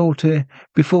with his daughter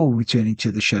before returning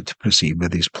to the shed to proceed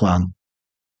with his plan.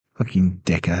 Fucking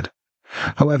dickhead.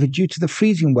 However, due to the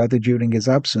freezing weather during his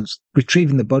absence,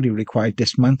 retrieving the body required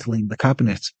dismantling the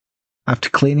cabinet. After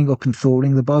cleaning up and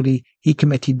thawing the body, he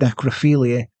committed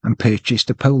necrophilia and purchased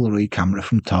a Polaroid camera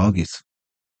from Target.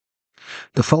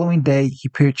 The following day, he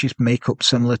purchased makeup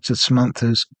similar to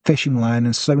Samantha's, fishing line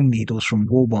and sewing needles from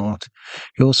Walmart.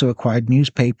 He also acquired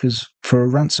newspapers for a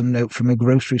ransom note from a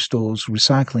grocery store's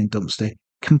recycling dumpster,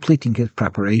 completing his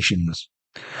preparations.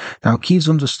 Now, Keyes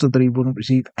understood that he wouldn't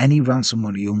receive any ransom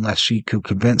money unless she could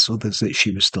convince others that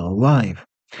she was still alive.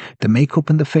 The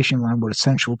makeup and the fishing line were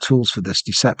essential tools for this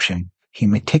deception. He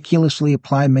meticulously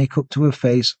applied makeup to her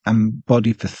face and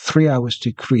body for 3 hours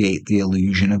to create the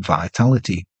illusion of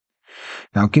vitality.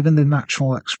 Now, given the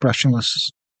natural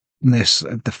expressionlessness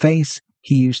of the face,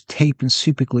 he used tape and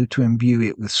superglue to imbue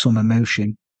it with some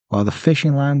emotion, while the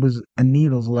fishing line and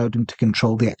needles allowed him to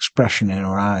control the expression in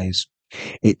her eyes.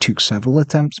 It took several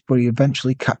attempts, but he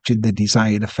eventually captured the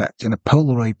desired effect in a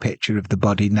Polaroid picture of the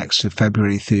body next to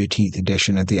February 13th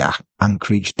edition of the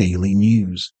Anchorage Daily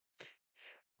News.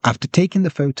 After taking the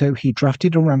photo, he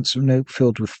drafted a ransom note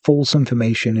filled with false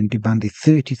information and demanded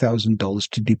 $30,000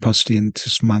 to deposit into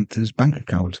Samantha's bank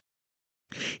account.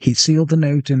 He sealed the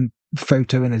note and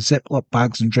photo in a Ziploc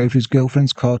bags and drove his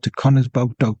girlfriend's car to Connor's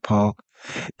Bog Dog Park.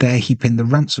 There he pinned the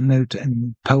ransom note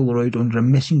and Polaroid under a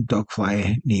missing dog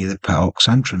flyer near the park's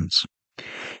entrance.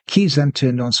 Keyes then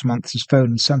turned on Samantha's phone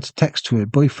and sent a text to her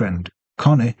boyfriend,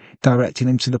 Connor, directing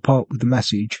him to the park with the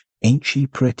message, "Ain't she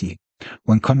pretty?"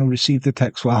 When Connor received the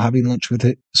text while having lunch with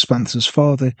Samantha's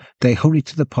father, they hurried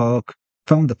to the park,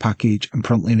 found the package, and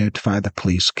promptly notified the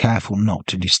police, careful not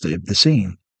to disturb the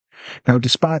scene. Now,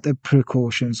 despite their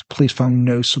precautions, police found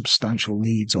no substantial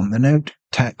leads on the note,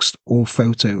 text, or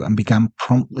photo and began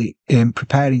promptly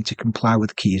preparing to comply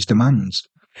with Keyes' demands.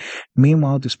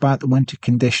 Meanwhile, despite the winter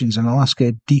conditions in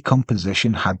Alaska,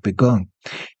 decomposition had begun.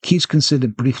 Keyes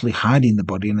considered briefly hiding the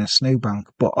body in a snowbank,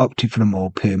 but opted for a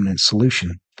more permanent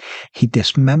solution. He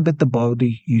dismembered the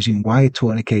body using wire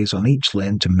tourniquets on each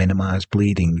limb to minimize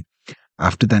bleeding.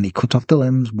 After then, he cut off the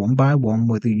limbs one by one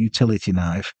with a utility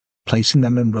knife, placing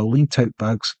them in rolling tote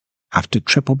bags. After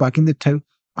triple bagging the tote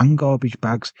and garbage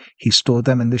bags, he stored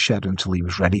them in the shed until he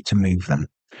was ready to move them.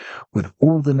 With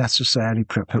all the necessary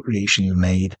preparations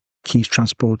made, Keyes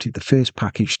transported the first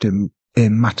package to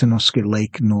Methodical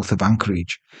Lake north of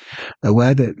Anchorage.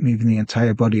 Aware that moving the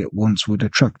entire body at once would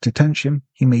attract attention,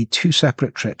 he made 2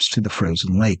 separate trips to the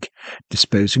frozen lake,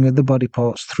 disposing of the body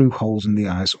parts through holes in the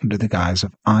ice under the guise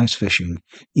of ice fishing,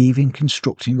 even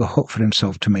constructing a hut for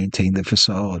himself to maintain the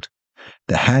facade.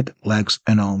 The head, legs,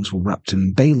 and arms were wrapped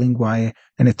in baling wire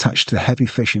and attached to heavy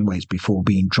fishing weights before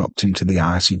being dropped into the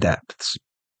icy depths.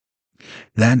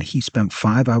 Then he spent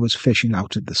 5 hours fishing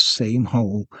out of the same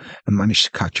hole and managed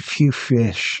to catch a few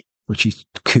fish, which he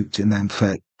cooked and then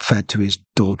fed to his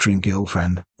daughter and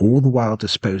girlfriend, all the while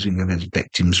disposing of his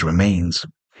victims' remains.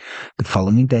 The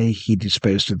following day, he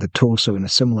disposed of the torso in a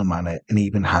similar manner and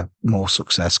even had more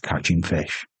success catching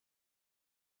fish.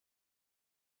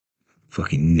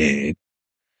 Fucking nerd.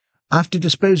 After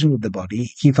disposing of the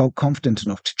body, he felt confident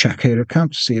enough to check her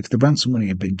account to see if the ransom money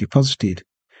had been deposited.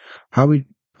 However,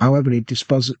 he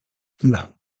discovered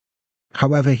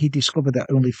that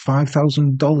only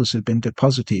 $5,000 had been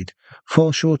deposited,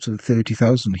 far short of the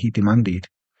 $30,000 he demanded.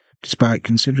 Despite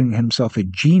considering himself a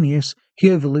genius, he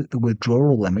overlooked the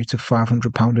withdrawal limit of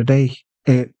 $500 a day,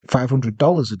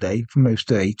 $500 a day for most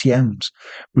ATMs,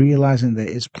 realizing that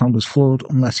his plan was flawed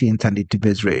unless he intended to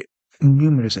visit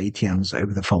numerous ATMs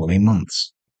over the following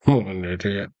months. What an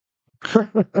idiot.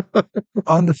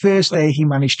 On the first day, he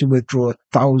managed to withdraw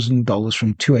 $1,000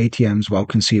 from 2 ATMs while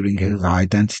concealing his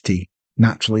identity.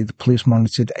 Naturally, the police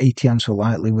monitored ATMs for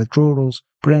likely withdrawals,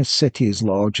 but in a city as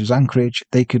large as Anchorage,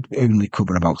 they could only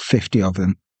cover about 50 of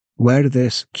them. Aware of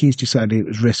this, Keyes decided it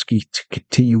was risky to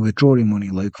continue withdrawing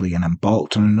money locally and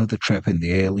embarked on another trip in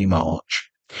the early March.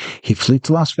 He flew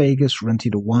to Las Vegas,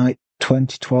 rented a white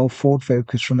 2012 Ford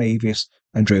Focus from Avis,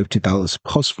 and drove to Dallas,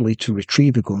 possibly to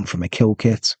retrieve a gun from a kill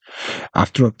kit.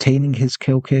 After obtaining his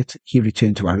kill kit, he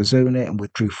returned to Arizona and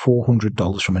withdrew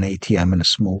 $400 from an ATM in a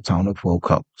small town of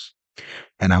Wilcox.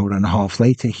 An hour and a half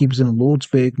later, he was in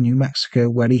Lordsburg, New Mexico,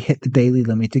 where he hit the daily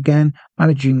limit again,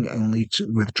 managing only to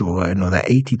withdraw another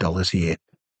 $80 here.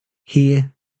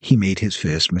 Here, he made his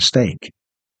first mistake.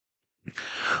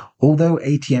 Although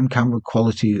ATM camera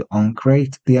quality aren't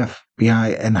great, the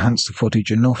FBI enhanced the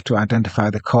footage enough to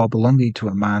identify the car belonging to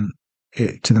the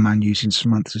man using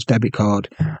Samantha's debit card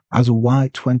as a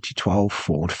white 2012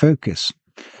 Ford Focus.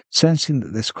 Sensing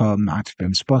that this car might have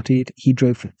been spotted, he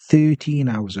drove for 13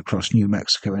 hours across New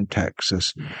Mexico and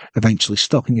Texas, eventually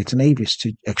stopping at an Avis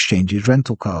to exchange his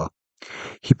rental car.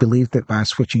 He believed that by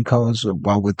switching cars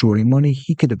while withdrawing money,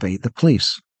 he could evade the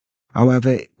police.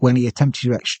 However, when he attempted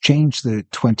to exchange the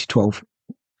 2012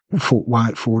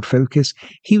 white Ford Focus,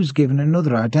 he was given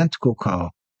another identical car,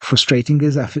 frustrating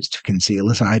his efforts to conceal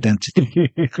his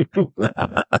identity.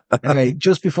 Anyway,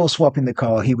 just before swapping the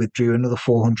car, he withdrew another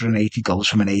 $480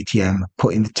 from an ATM,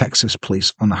 putting the Texas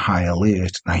police on a high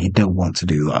alert. Now, you don't want to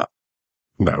do that.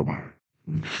 No.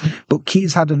 But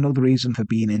Keyes had another reason for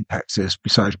being in Texas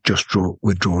besides just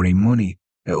withdrawing money.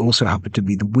 It also happened to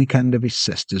be the weekend of his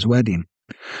sister's wedding.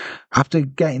 After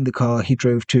getting the car, he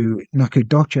drove to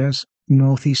Nacogdoches,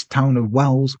 northeast town of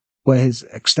Wells, where his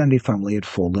extended family had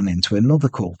fallen into another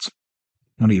cult.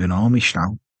 Not even Amish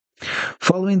now.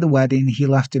 Following the wedding, he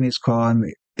left in his car,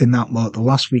 and in that marked the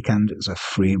last weekend as a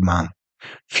free man.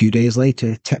 A few days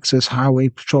later, Texas Highway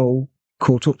Patrol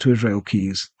caught up to his rail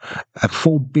keys. A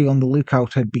full be on the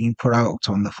lookout had been put out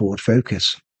on the Ford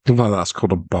Focus. Well, that's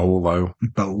called a bolo.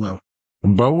 Bolo.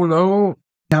 Bolo?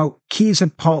 Now, Keyes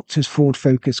had parked his Ford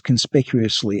Focus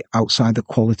conspicuously outside the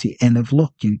Quality Inn of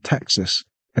Luck in Texas.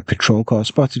 A patrol car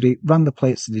spotted it, ran the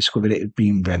plates, and discovered it had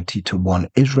been rented to one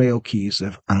Israel Keyes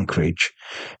of Anchorage.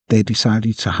 They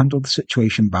decided to handle the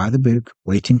situation by the book,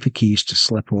 waiting for Keyes to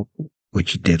slip up,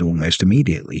 which he did almost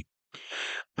immediately.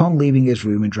 Upon leaving his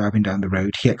room and driving down the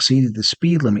road, he exceeded the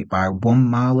speed limit by 1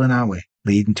 mile an hour,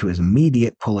 leading to his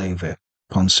immediate pullover.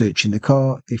 Upon searching the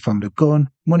car, they found a gun,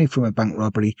 money from a bank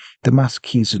robbery, the mask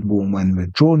Keyes had worn when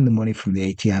withdrawing the money from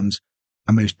the ATMs,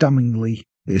 and most damningly,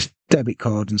 his debit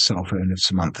card and cell phone of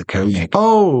Samantha Koenig.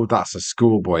 Oh, that's a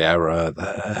schoolboy error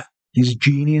there. He's a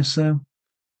genius, though.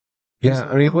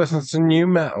 Yeah, and he listens to new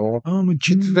metal. Oh, I'm a He's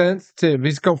genius. sensitive.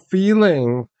 He's got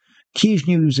feeling. Keyes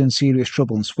knew he was in serious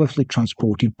trouble and swiftly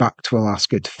transported back to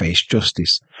Alaska to face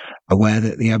justice. Aware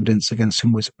that the evidence against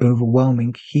him was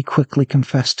overwhelming, he quickly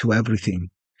confessed to everything.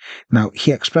 Now,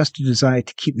 he expressed a desire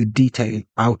to keep the detail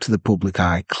out of the public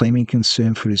eye, claiming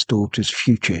concern for his daughter's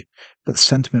future, but the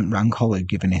sentiment rang hollow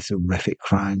given his horrific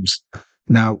crimes.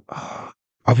 Now,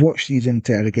 I've watched these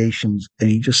interrogations,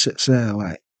 and he just sits there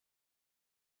like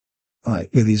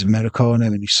with his Americano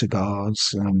and his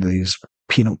cigars and his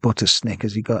peanut butter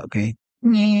Snickers he got, okay?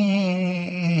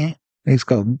 He's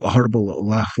got a horrible little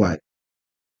laugh, like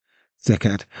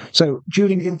dickhead. So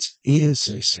during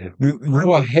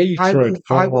What hatred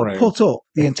I for will him. put up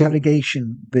the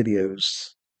interrogation videos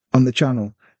on the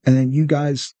channel, and then you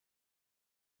guys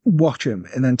watch them,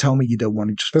 and then tell me you don't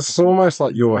want to just. It's almost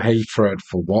like your hatred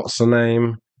for what's the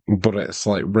name, but it's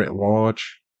like writ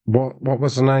large. What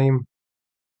was the name?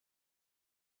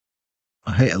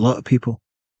 I hate a lot of people.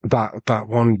 That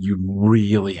one you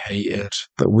really hated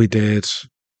that we did.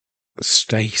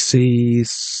 Stacey's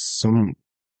some.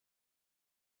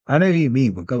 I know who you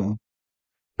mean, but go on.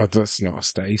 Oh, that's not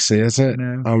Stacey, is it?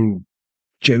 No.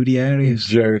 Jody Arias.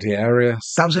 Jody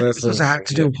Arias. That was it, because I had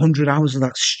to do 100 hours of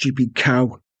that stupid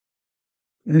cow.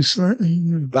 It's like,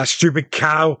 that stupid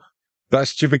cow. That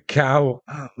stupid cow.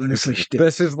 Oh, honestly,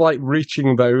 this is like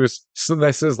reaching those. So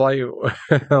this is like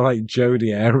like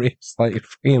Jody Arias. Like,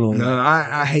 you know. No,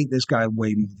 I hate this guy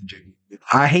way more than Jody.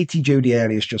 I hated Jody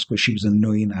Arias just because she was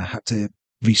annoying. I had to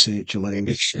research a little.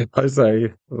 I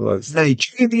say. No,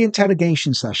 during the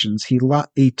interrogation sessions, he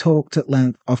talked at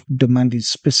length of demanded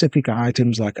specific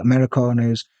items like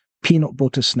Americanos, peanut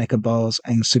butter Snicker bars,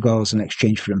 and cigars in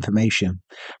exchange for information.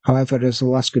 However, as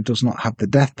Alaska does not have the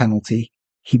death penalty,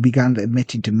 he began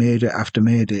admitting to murder after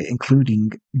murder, including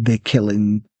the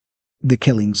killings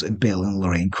of Bill and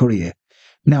Lorraine Courier.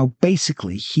 Now,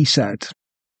 basically, he said,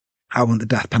 I want the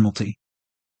death penalty.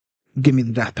 Give me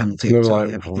the death penalty. They were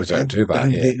like, well, we don't do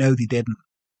that here. No, they didn't.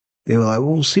 They were like,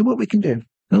 well, we'll see what we can do.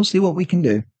 We'll see what we can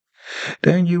do.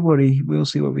 Don't you worry. We'll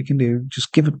see what we can do.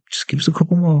 Just give us a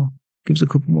couple more. Give us a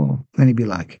couple more. Then he'd be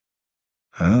like,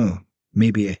 oh,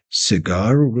 maybe a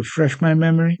cigar will refresh my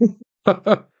memory.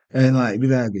 And like, be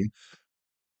there again.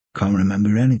 Can't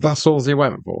remember anything. That's all he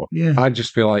went for. Yeah. I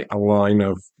just feel like a line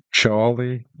of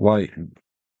Charlie, like.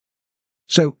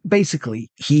 So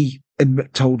basically, he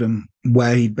told him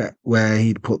where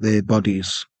he'd put the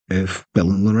bodies of Bill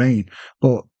and Lorraine.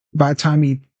 But by the time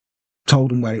he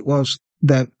told him where it was,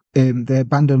 the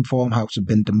abandoned farmhouse had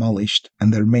been demolished,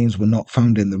 and the remains were not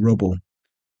found in the rubble.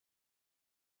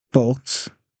 But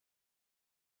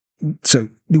so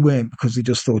they weren't, because they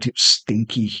just thought it was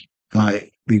stinky.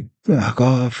 Like,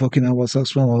 oh, fucking hell, what's that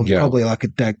smell? Yeah. Probably like a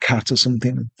dead cat or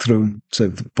something. So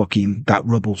that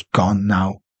rubble's gone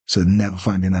now. So they're never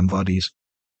finding them bodies.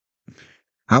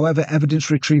 However, evidence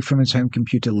retrieved from his home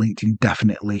computer linked him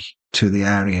definitely to the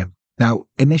area. Now,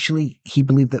 initially, he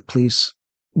believed that police,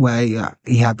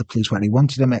 he had the police where he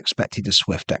wanted them, expected a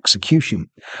swift execution.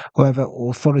 However,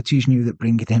 authorities knew that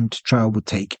bringing him to trial would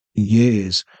take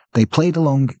years. They played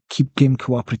along, keeping him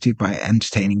cooperative by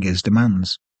entertaining his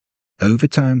demands. Over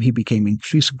time, he became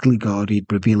increasingly guarded,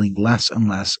 revealing less and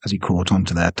less as he caught on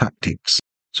to their tactics.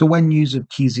 So when news of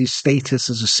Keyes' status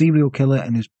as a serial killer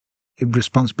and his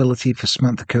responsibility for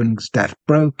Samantha Koenig's death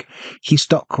broke, he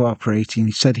stopped cooperating.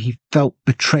 He said he felt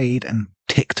betrayed and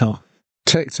ticked off.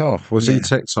 Ticked off? Was he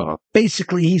ticked off?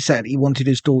 Basically, he said he wanted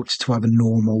his daughter to have a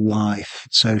normal life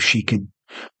so she could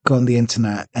go on the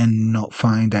internet and not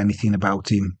find anything about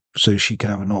him, so she could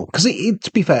have a normal... Because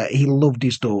to be fair, he loved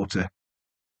his daughter.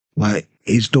 Like,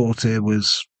 his daughter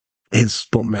was his...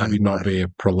 But maybe not be a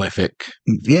prolific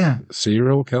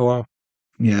serial killer.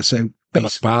 Yeah, so... A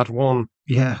bad one.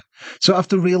 Yeah. So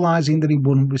after realising that he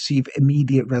wouldn't receive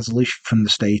immediate resolution from the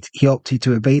state, he opted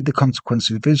to evade the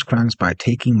consequences of his crimes by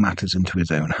taking matters into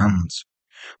his own hands.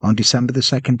 On December the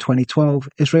 2nd, 2012,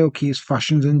 Israel Keyes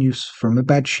fashioned a noose from a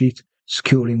bedsheet,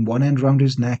 securing one end round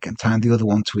his neck and tying the other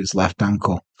one to his left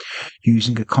ankle.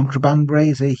 Using a contraband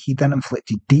razor, he then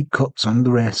inflicted deep cuts on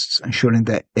the wrists, ensuring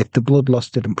that if the blood loss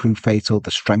didn't prove fatal,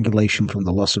 the strangulation from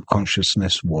the loss of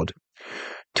consciousness would.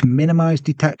 To minimize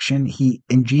detection, he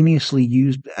ingeniously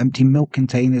used empty milk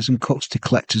containers and cups to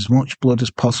collect as much blood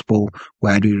as possible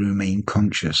where he remained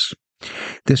conscious.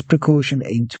 This precaution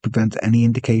aimed to prevent any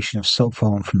indication of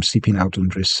self-harm from seeping out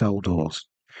under his cell doors.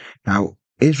 Now,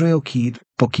 Israel Keed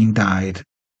fucking died,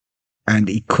 and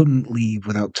he couldn't leave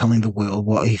without telling the world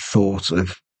what he thought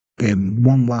of him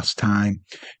one last time,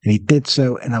 and he did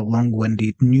so in a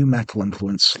long-winded, new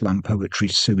metal-influenced slam poetry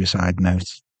suicide note.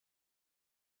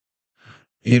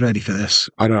 Are you ready for this?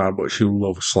 I know how much you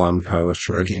love slam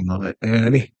poetry. Fucking love it.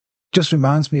 Ready? Just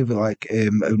reminds me of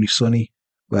Only Sunny,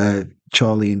 where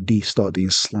Charlie and Dee start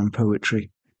doing slam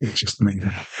poetry. It's just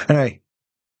amazing. Anyway.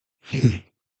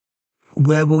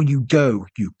 Where will you go,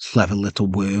 you clever little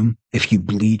worm, if you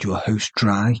bleed your host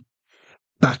dry?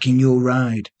 Back in your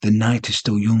ride, the night is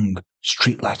still young.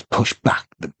 Streetlights push back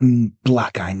the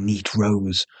black-eyed neat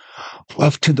rows.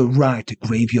 Off to the right, a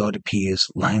graveyard appears,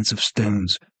 lines of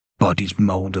stones, bodies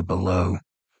moulder below.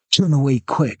 Turn away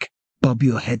quick, bob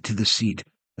your head to the seat.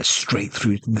 As straight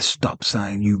through the stop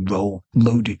sign you roll,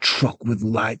 loaded truck with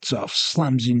lights off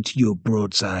slams into your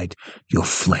broadside. Your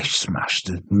flesh smashed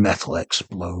as metal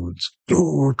explodes.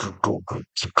 You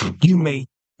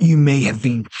may have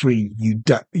been free.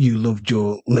 You loved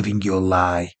living your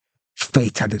lie.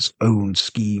 Fate had its own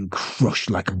scheme,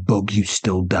 crushed like a bug. You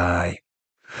still die.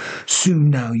 Soon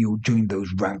now you'll join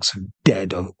those ranks of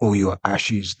dead, or your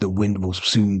ashes the wind will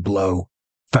soon blow.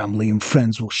 Family and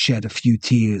friends will shed a few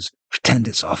tears, pretend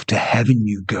it's off to heaven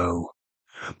you go.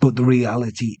 But the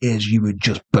reality is you were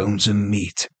just bones and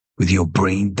meat. With your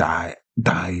brain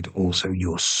died also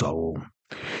your soul.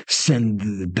 Send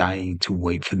the dying to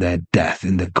wait for their death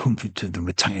in the comfort of the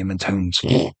retirement homes.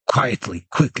 Quietly,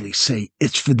 quickly say,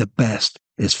 it's for the best.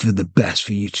 It's for the best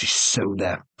for you to sow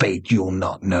their fate you'll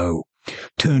not know.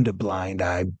 Turn a blind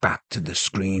eye back to the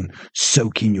screen,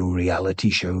 soak in your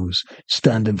reality shows,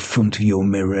 stand in front of your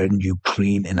mirror and you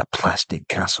clean in a plastic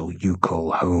castle you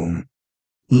call home.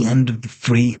 Land of the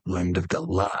free, land of the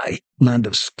lie, land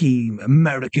of scheme,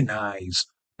 Americanize.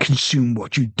 Consume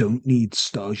what you don't need,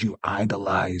 stars you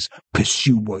idolize,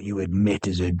 pursue what you admit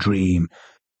is a dream,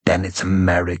 then it's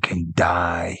American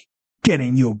die. Get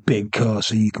in your big car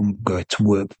so you can go to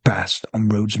work fast on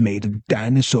roads made of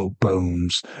dinosaur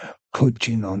bones.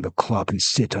 Punching on the clock and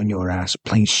sit on your ass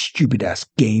playing stupid-ass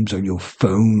games on your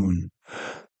phone.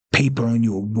 Paper on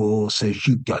your wall says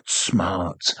you got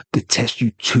smarts. The test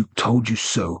you took told you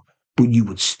so, but you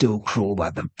would still crawl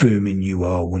like the vermin you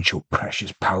are once your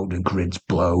precious powder grids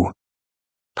blow.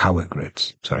 Power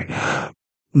grids, sorry.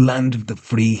 Land of the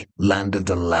free, land of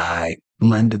the lie,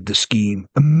 land of the scheme,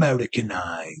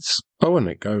 Americanize. Oh, and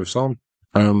it goes on.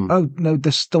 Oh, no,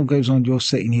 this still goes on. You're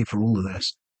sitting here for all of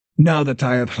this. Now that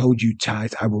I have held you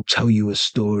tight, I will tell you a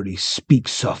story. Speak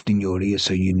soft in your ear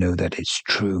so you know that it's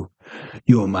true.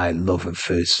 You're my love at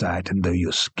first sight, and though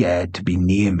you're scared to be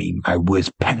near me, my words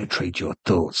penetrate your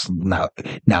thoughts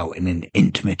now in an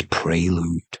intimate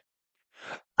prelude.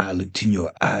 I looked in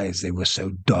your eyes, they were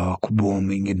so dark,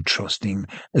 warming and trusting,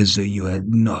 as though you had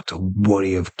not a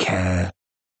worry of care.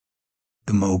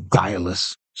 The more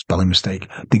guileless, spelling mistake,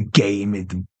 the game is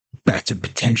the better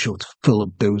potential to fill up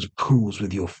those pools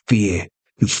with your fear.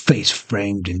 Your face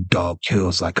framed in dark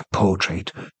curls like a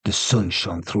portrait. The sun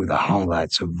shone through the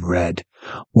highlights of red.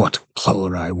 What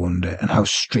color, I wonder, and how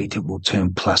straight it will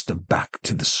turn plaster back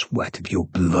to the sweat of your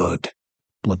blood.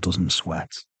 Blood doesn't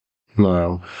sweat.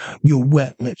 No. Your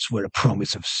wet lips were a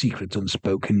promise of secret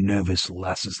unspoken, nervous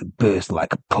lasses that burst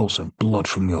like a pulse of blood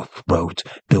from your throat.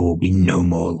 There will be no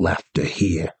more laughter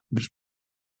here.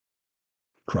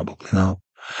 Probably not.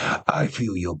 I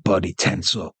feel your body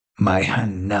tense up, my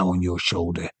hand now on your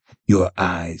shoulder, your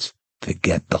eyes.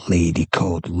 Forget the lady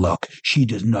called Luck. She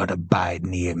does not abide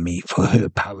near me, for her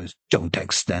powers don't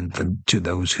extend to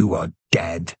those who are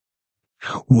dead.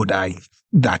 Would I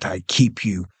keep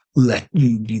you, let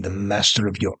you be the master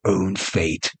of your own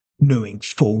fate, knowing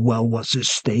full well what's at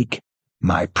stake?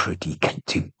 My pretty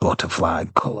captive butterfly,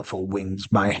 colourful wings,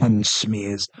 my hand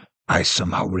smears. I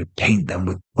somehow repaint them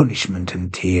with punishment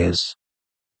and tears.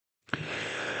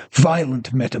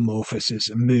 Violent metamorphosis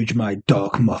emerge my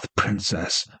dark moth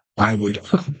princess. I would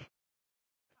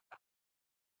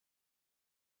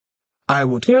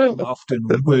often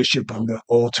worship on the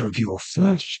altar of your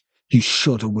flesh. You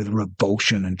shudder with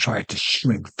revulsion and try to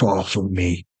shrink far from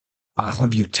me. I'll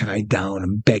have you tied down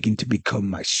and begging to become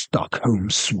my Stockholm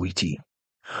sweetie.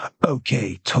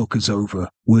 Okay, talk is over.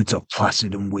 Words are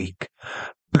placid and weak.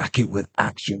 Back it with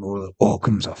action or it all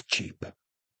comes off cheap.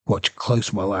 Watch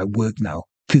close while I work now.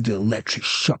 Feel the electric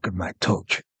shock of my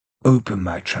touch. Open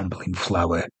my trembling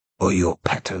flower, or your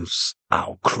petals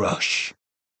I'll crush.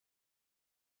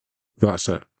 That's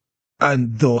it.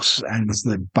 And thus ends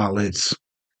the ballads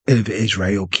of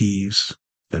Israel Keys,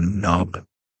 the knob.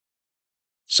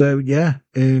 So yeah,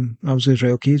 that was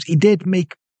Israel Keys. He did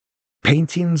make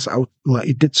paintings out, like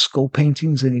he did skull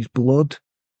paintings in his blood.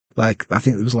 Like I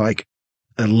think it was like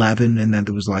 11, and then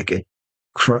there was like a.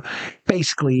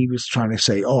 Basically, he was trying to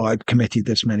say, "Oh, I'd committed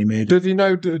this many murders." Did he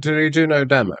know? Did he do no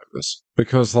demos?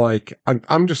 Because, like,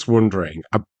 I'm just wondering.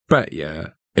 I bet you,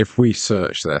 if we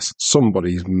search this,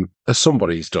 somebody's done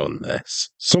this.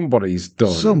 Somebody's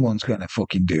done. Someone's gonna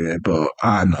fucking do it, but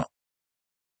I'm not.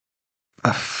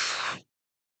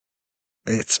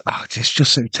 It's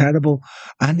just so terrible,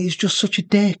 and he's just such a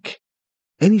dick,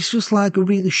 and he's just like a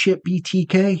really shit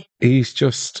BTK. He's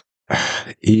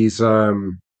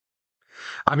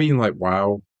I mean, like,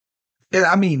 wow.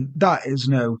 I mean, that is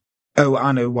no. Oh,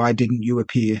 Anna, why didn't you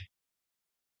appear?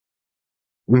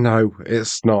 No,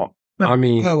 it's not. I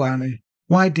mean, oh, Anna,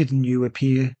 why didn't you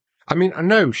appear? I mean, I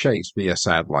know Shakespeare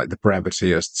said, like, the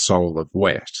brevity is the soul of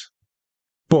wit,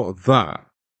 but that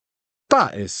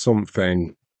is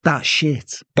something. That's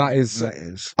shit. That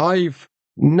is. I've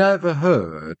never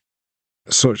heard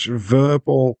such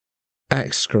verbal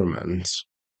excrement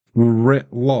writ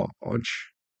large.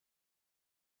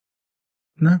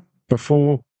 No.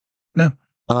 Before? No.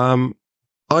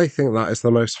 I think that is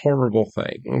the most horrible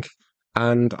thing.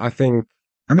 And I think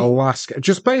Alaska,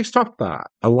 just based off that,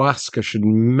 Alaska should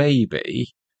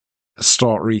maybe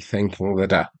start rethinking the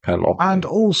death penalty. And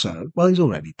also, well, he's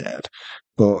already dead.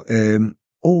 But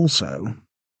also,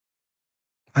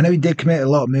 I know he did commit a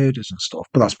lot of murders and stuff,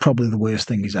 but that's probably the worst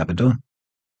thing he's ever done.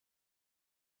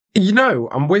 You know,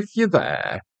 I'm with you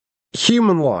there.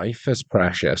 Human life is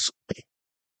precious.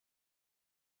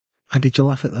 How did you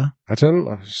laugh at that? I didn't.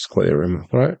 I was just clearing my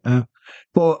throat.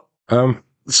 But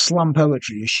slam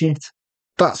poetry is shit.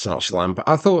 That's not slam.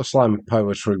 I thought slam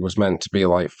poetry was meant to be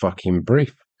like fucking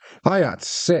brief. I had to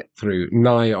sit through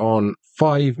nigh on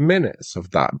 5 minutes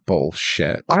of that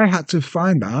bullshit. I had to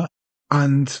find that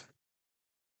and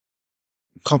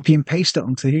copy and paste it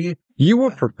onto here. You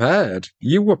were prepared.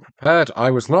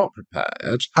 I was not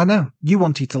prepared. I know. You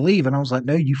wanted to leave, and I was like,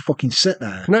 no, you fucking sit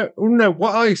there. No,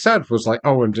 what I said was like,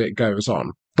 oh, and it goes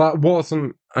on. That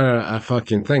wasn't a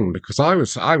fucking thing, because I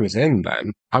was in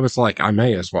then. I was like, I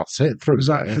may as well sit through. Was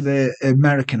that for the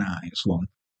Americanized one?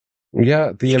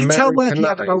 Yeah, the Americanized. You can tell like he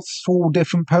had about 4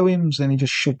 different poems, and he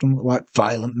just shoved them like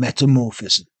violent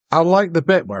metamorphosis. I like the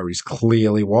bit where he's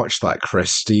clearly watched that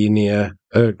Christina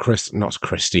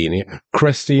Aguilera,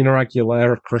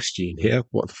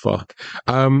 what the fuck?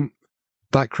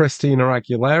 That Christina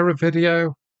Aguilera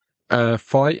video,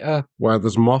 Fighter, where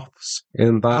there's moths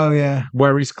in that. Oh, yeah.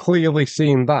 Where he's clearly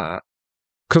seen that.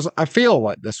 Because I feel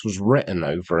like this was written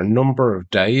over a number of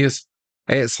days.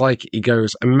 It's like he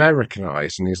goes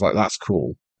Americanized, and he's like, that's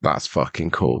cool. That's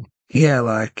fucking cool. Yeah,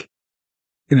 like,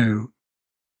 you know,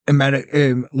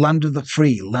 land of the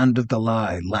free, land of the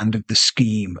lie, land of the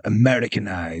scheme,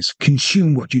 Americanize,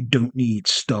 consume what you don't need,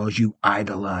 stars you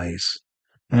idolize.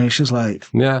 And it's just like...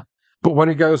 Yeah, but when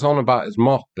he goes on about his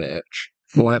moth bitch,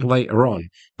 like later on,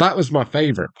 that was my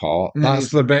favourite part. That's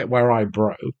the bit where I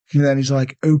broke. And then he's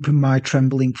like, open my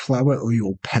trembling flower or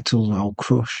your petals I'll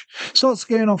crush. Starts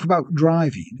going off about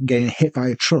driving and getting hit by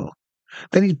a truck.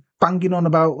 Then he's banging on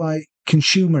about, like,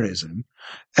 consumerism.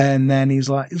 And then he's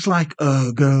like, it's like,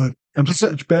 oh God, I'm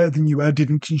so much better than you. I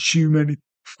didn't consume any.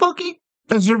 Fucking.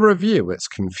 As a review, it's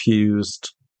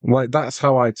confused. Like, that's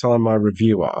how I tell my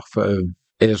review off of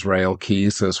Israel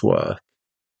Keys' work.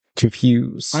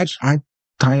 Confused. I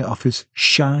tie it off as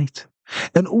shite.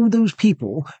 And all those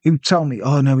people who tell me,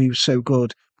 oh no, he was so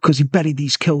good because he buried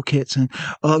these kill kits and,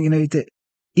 oh, you know,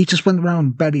 he just went around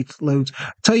and buried loads.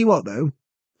 Tell you what, though,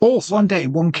 also, one day,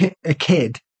 a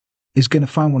kid is going to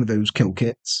find one of those kill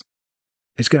kits.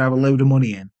 It's going to have a load of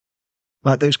money in.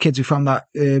 Like those kids who found that,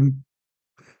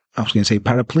 I was going to say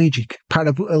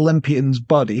Paralympian's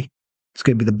body. It's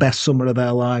going to be the best summer of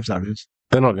their lives, that is.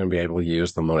 They're not going to be able to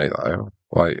use the money, though.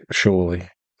 Like, surely.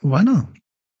 Why not?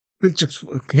 It's just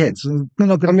kids. They're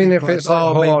not going to if it's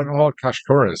hard cash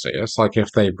currency, it's like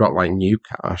if they've got, like, new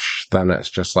cash, then it's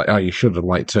just like, oh, you should have,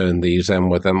 like, turned these in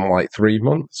within, like, 3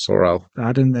 months, or else.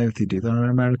 I didn't know if they do that in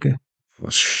America.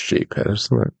 That's stupid,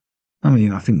 isn't it? I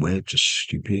mean, I think we're just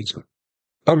stupid.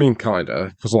 I mean, kind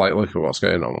of, because, like, look at what's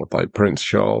going on with, like, Prince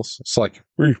Charles. It's like,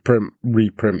 reprint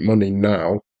money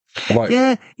now. Like,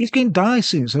 yeah, he's going to die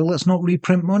soon, so let's not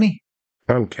reprint money.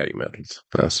 And Kate Middleton,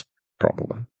 that's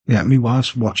probably. Yeah, my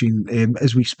wife's watching,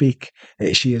 as we speak,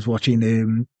 she is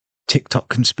watching TikTok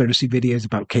conspiracy videos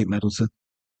about Kate Middleton.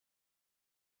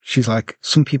 She's like,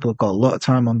 some people have got a lot of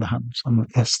time on their hands. I'm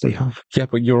like, yes, they have. Yeah,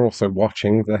 but you're also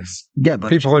watching this. Yeah, but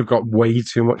People have got way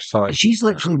too much time. she's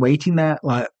literally waiting there,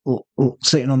 like,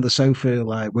 sitting on the sofa,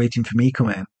 like, waiting for me to come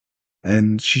in.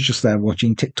 And she's just there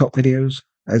watching TikTok videos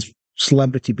as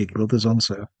celebrity Big Brother's on,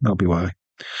 so that'll be why.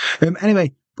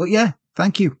 Anyway, but yeah,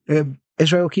 thank you.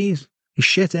 Israel Keys, he's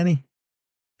shit, ain't he?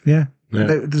 Yeah.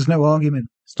 There's no argument.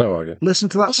 It's no argument. Listen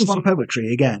to that slam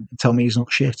poetry again and tell me he's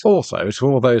not shit. Also, to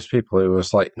all those people who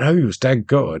was like, no, he was dead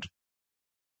good.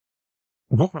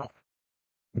 What?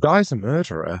 The guy's a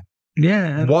murderer.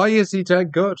 Yeah. Why is he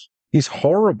dead good? He's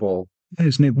horrible.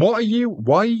 Isn't it? Why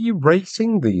are you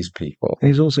rating these people?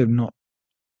 He's also not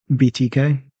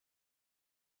BTK.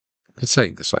 I'd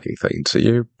say the same thing to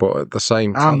you, but at the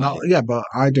same time, I'm not. Yeah, but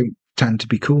I don't tend to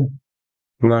be cool.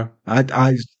 No.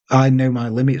 I know my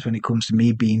limits when it comes to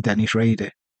me being Dennis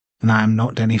Rader, and I am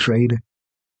not Dennis Rader.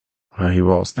 Well, he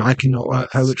was. I cannot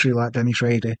write poetry like Dennis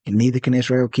Rader, and neither can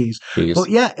Israel Keys. But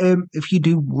yeah, if you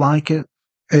do like it,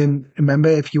 remember,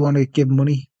 if you want to give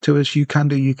money to us, you can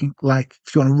do. You can, like,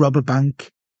 if you want to rob a bank,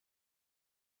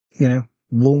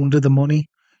 launder the money,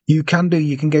 you can do.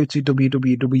 You can go to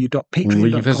www.patreon.com.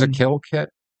 Leave us a kill kit.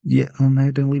 Yeah, oh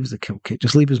no, don't leave us a kill kit.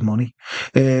 Just leave us money.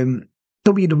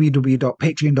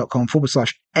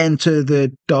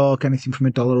 www.patreon.com/enterthedark. Anything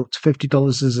from $1 up to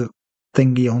 $50 is a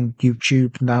thingy on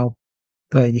YouTube now.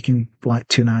 You can, like,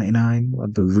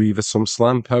 $2.99. Leave us some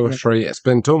slam poetry. Yeah. It's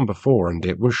been done before and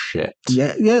it was shit.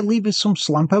 Yeah, leave us some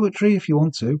slam poetry if you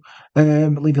want to.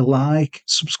 Leave a like,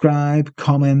 subscribe,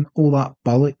 comment, all that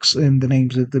bollocks. The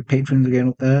names of the patrons are going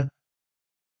up there.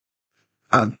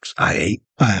 I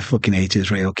fucking hate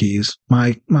Israel Keys.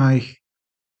 My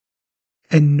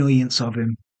annoyance of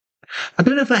him. I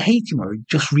don't know if I hate him or it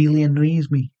just really annoys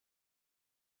me.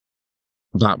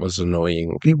 That was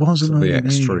annoying. It was annoying. To the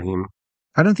extreme.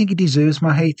 I don't think he deserves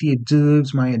my hate. He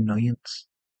deserves my annoyance.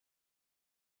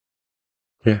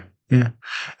 Yeah. Yeah.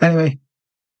 Anyway,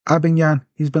 I've been Jan.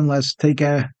 He's been Les. Take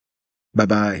care.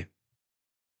 Bye-bye.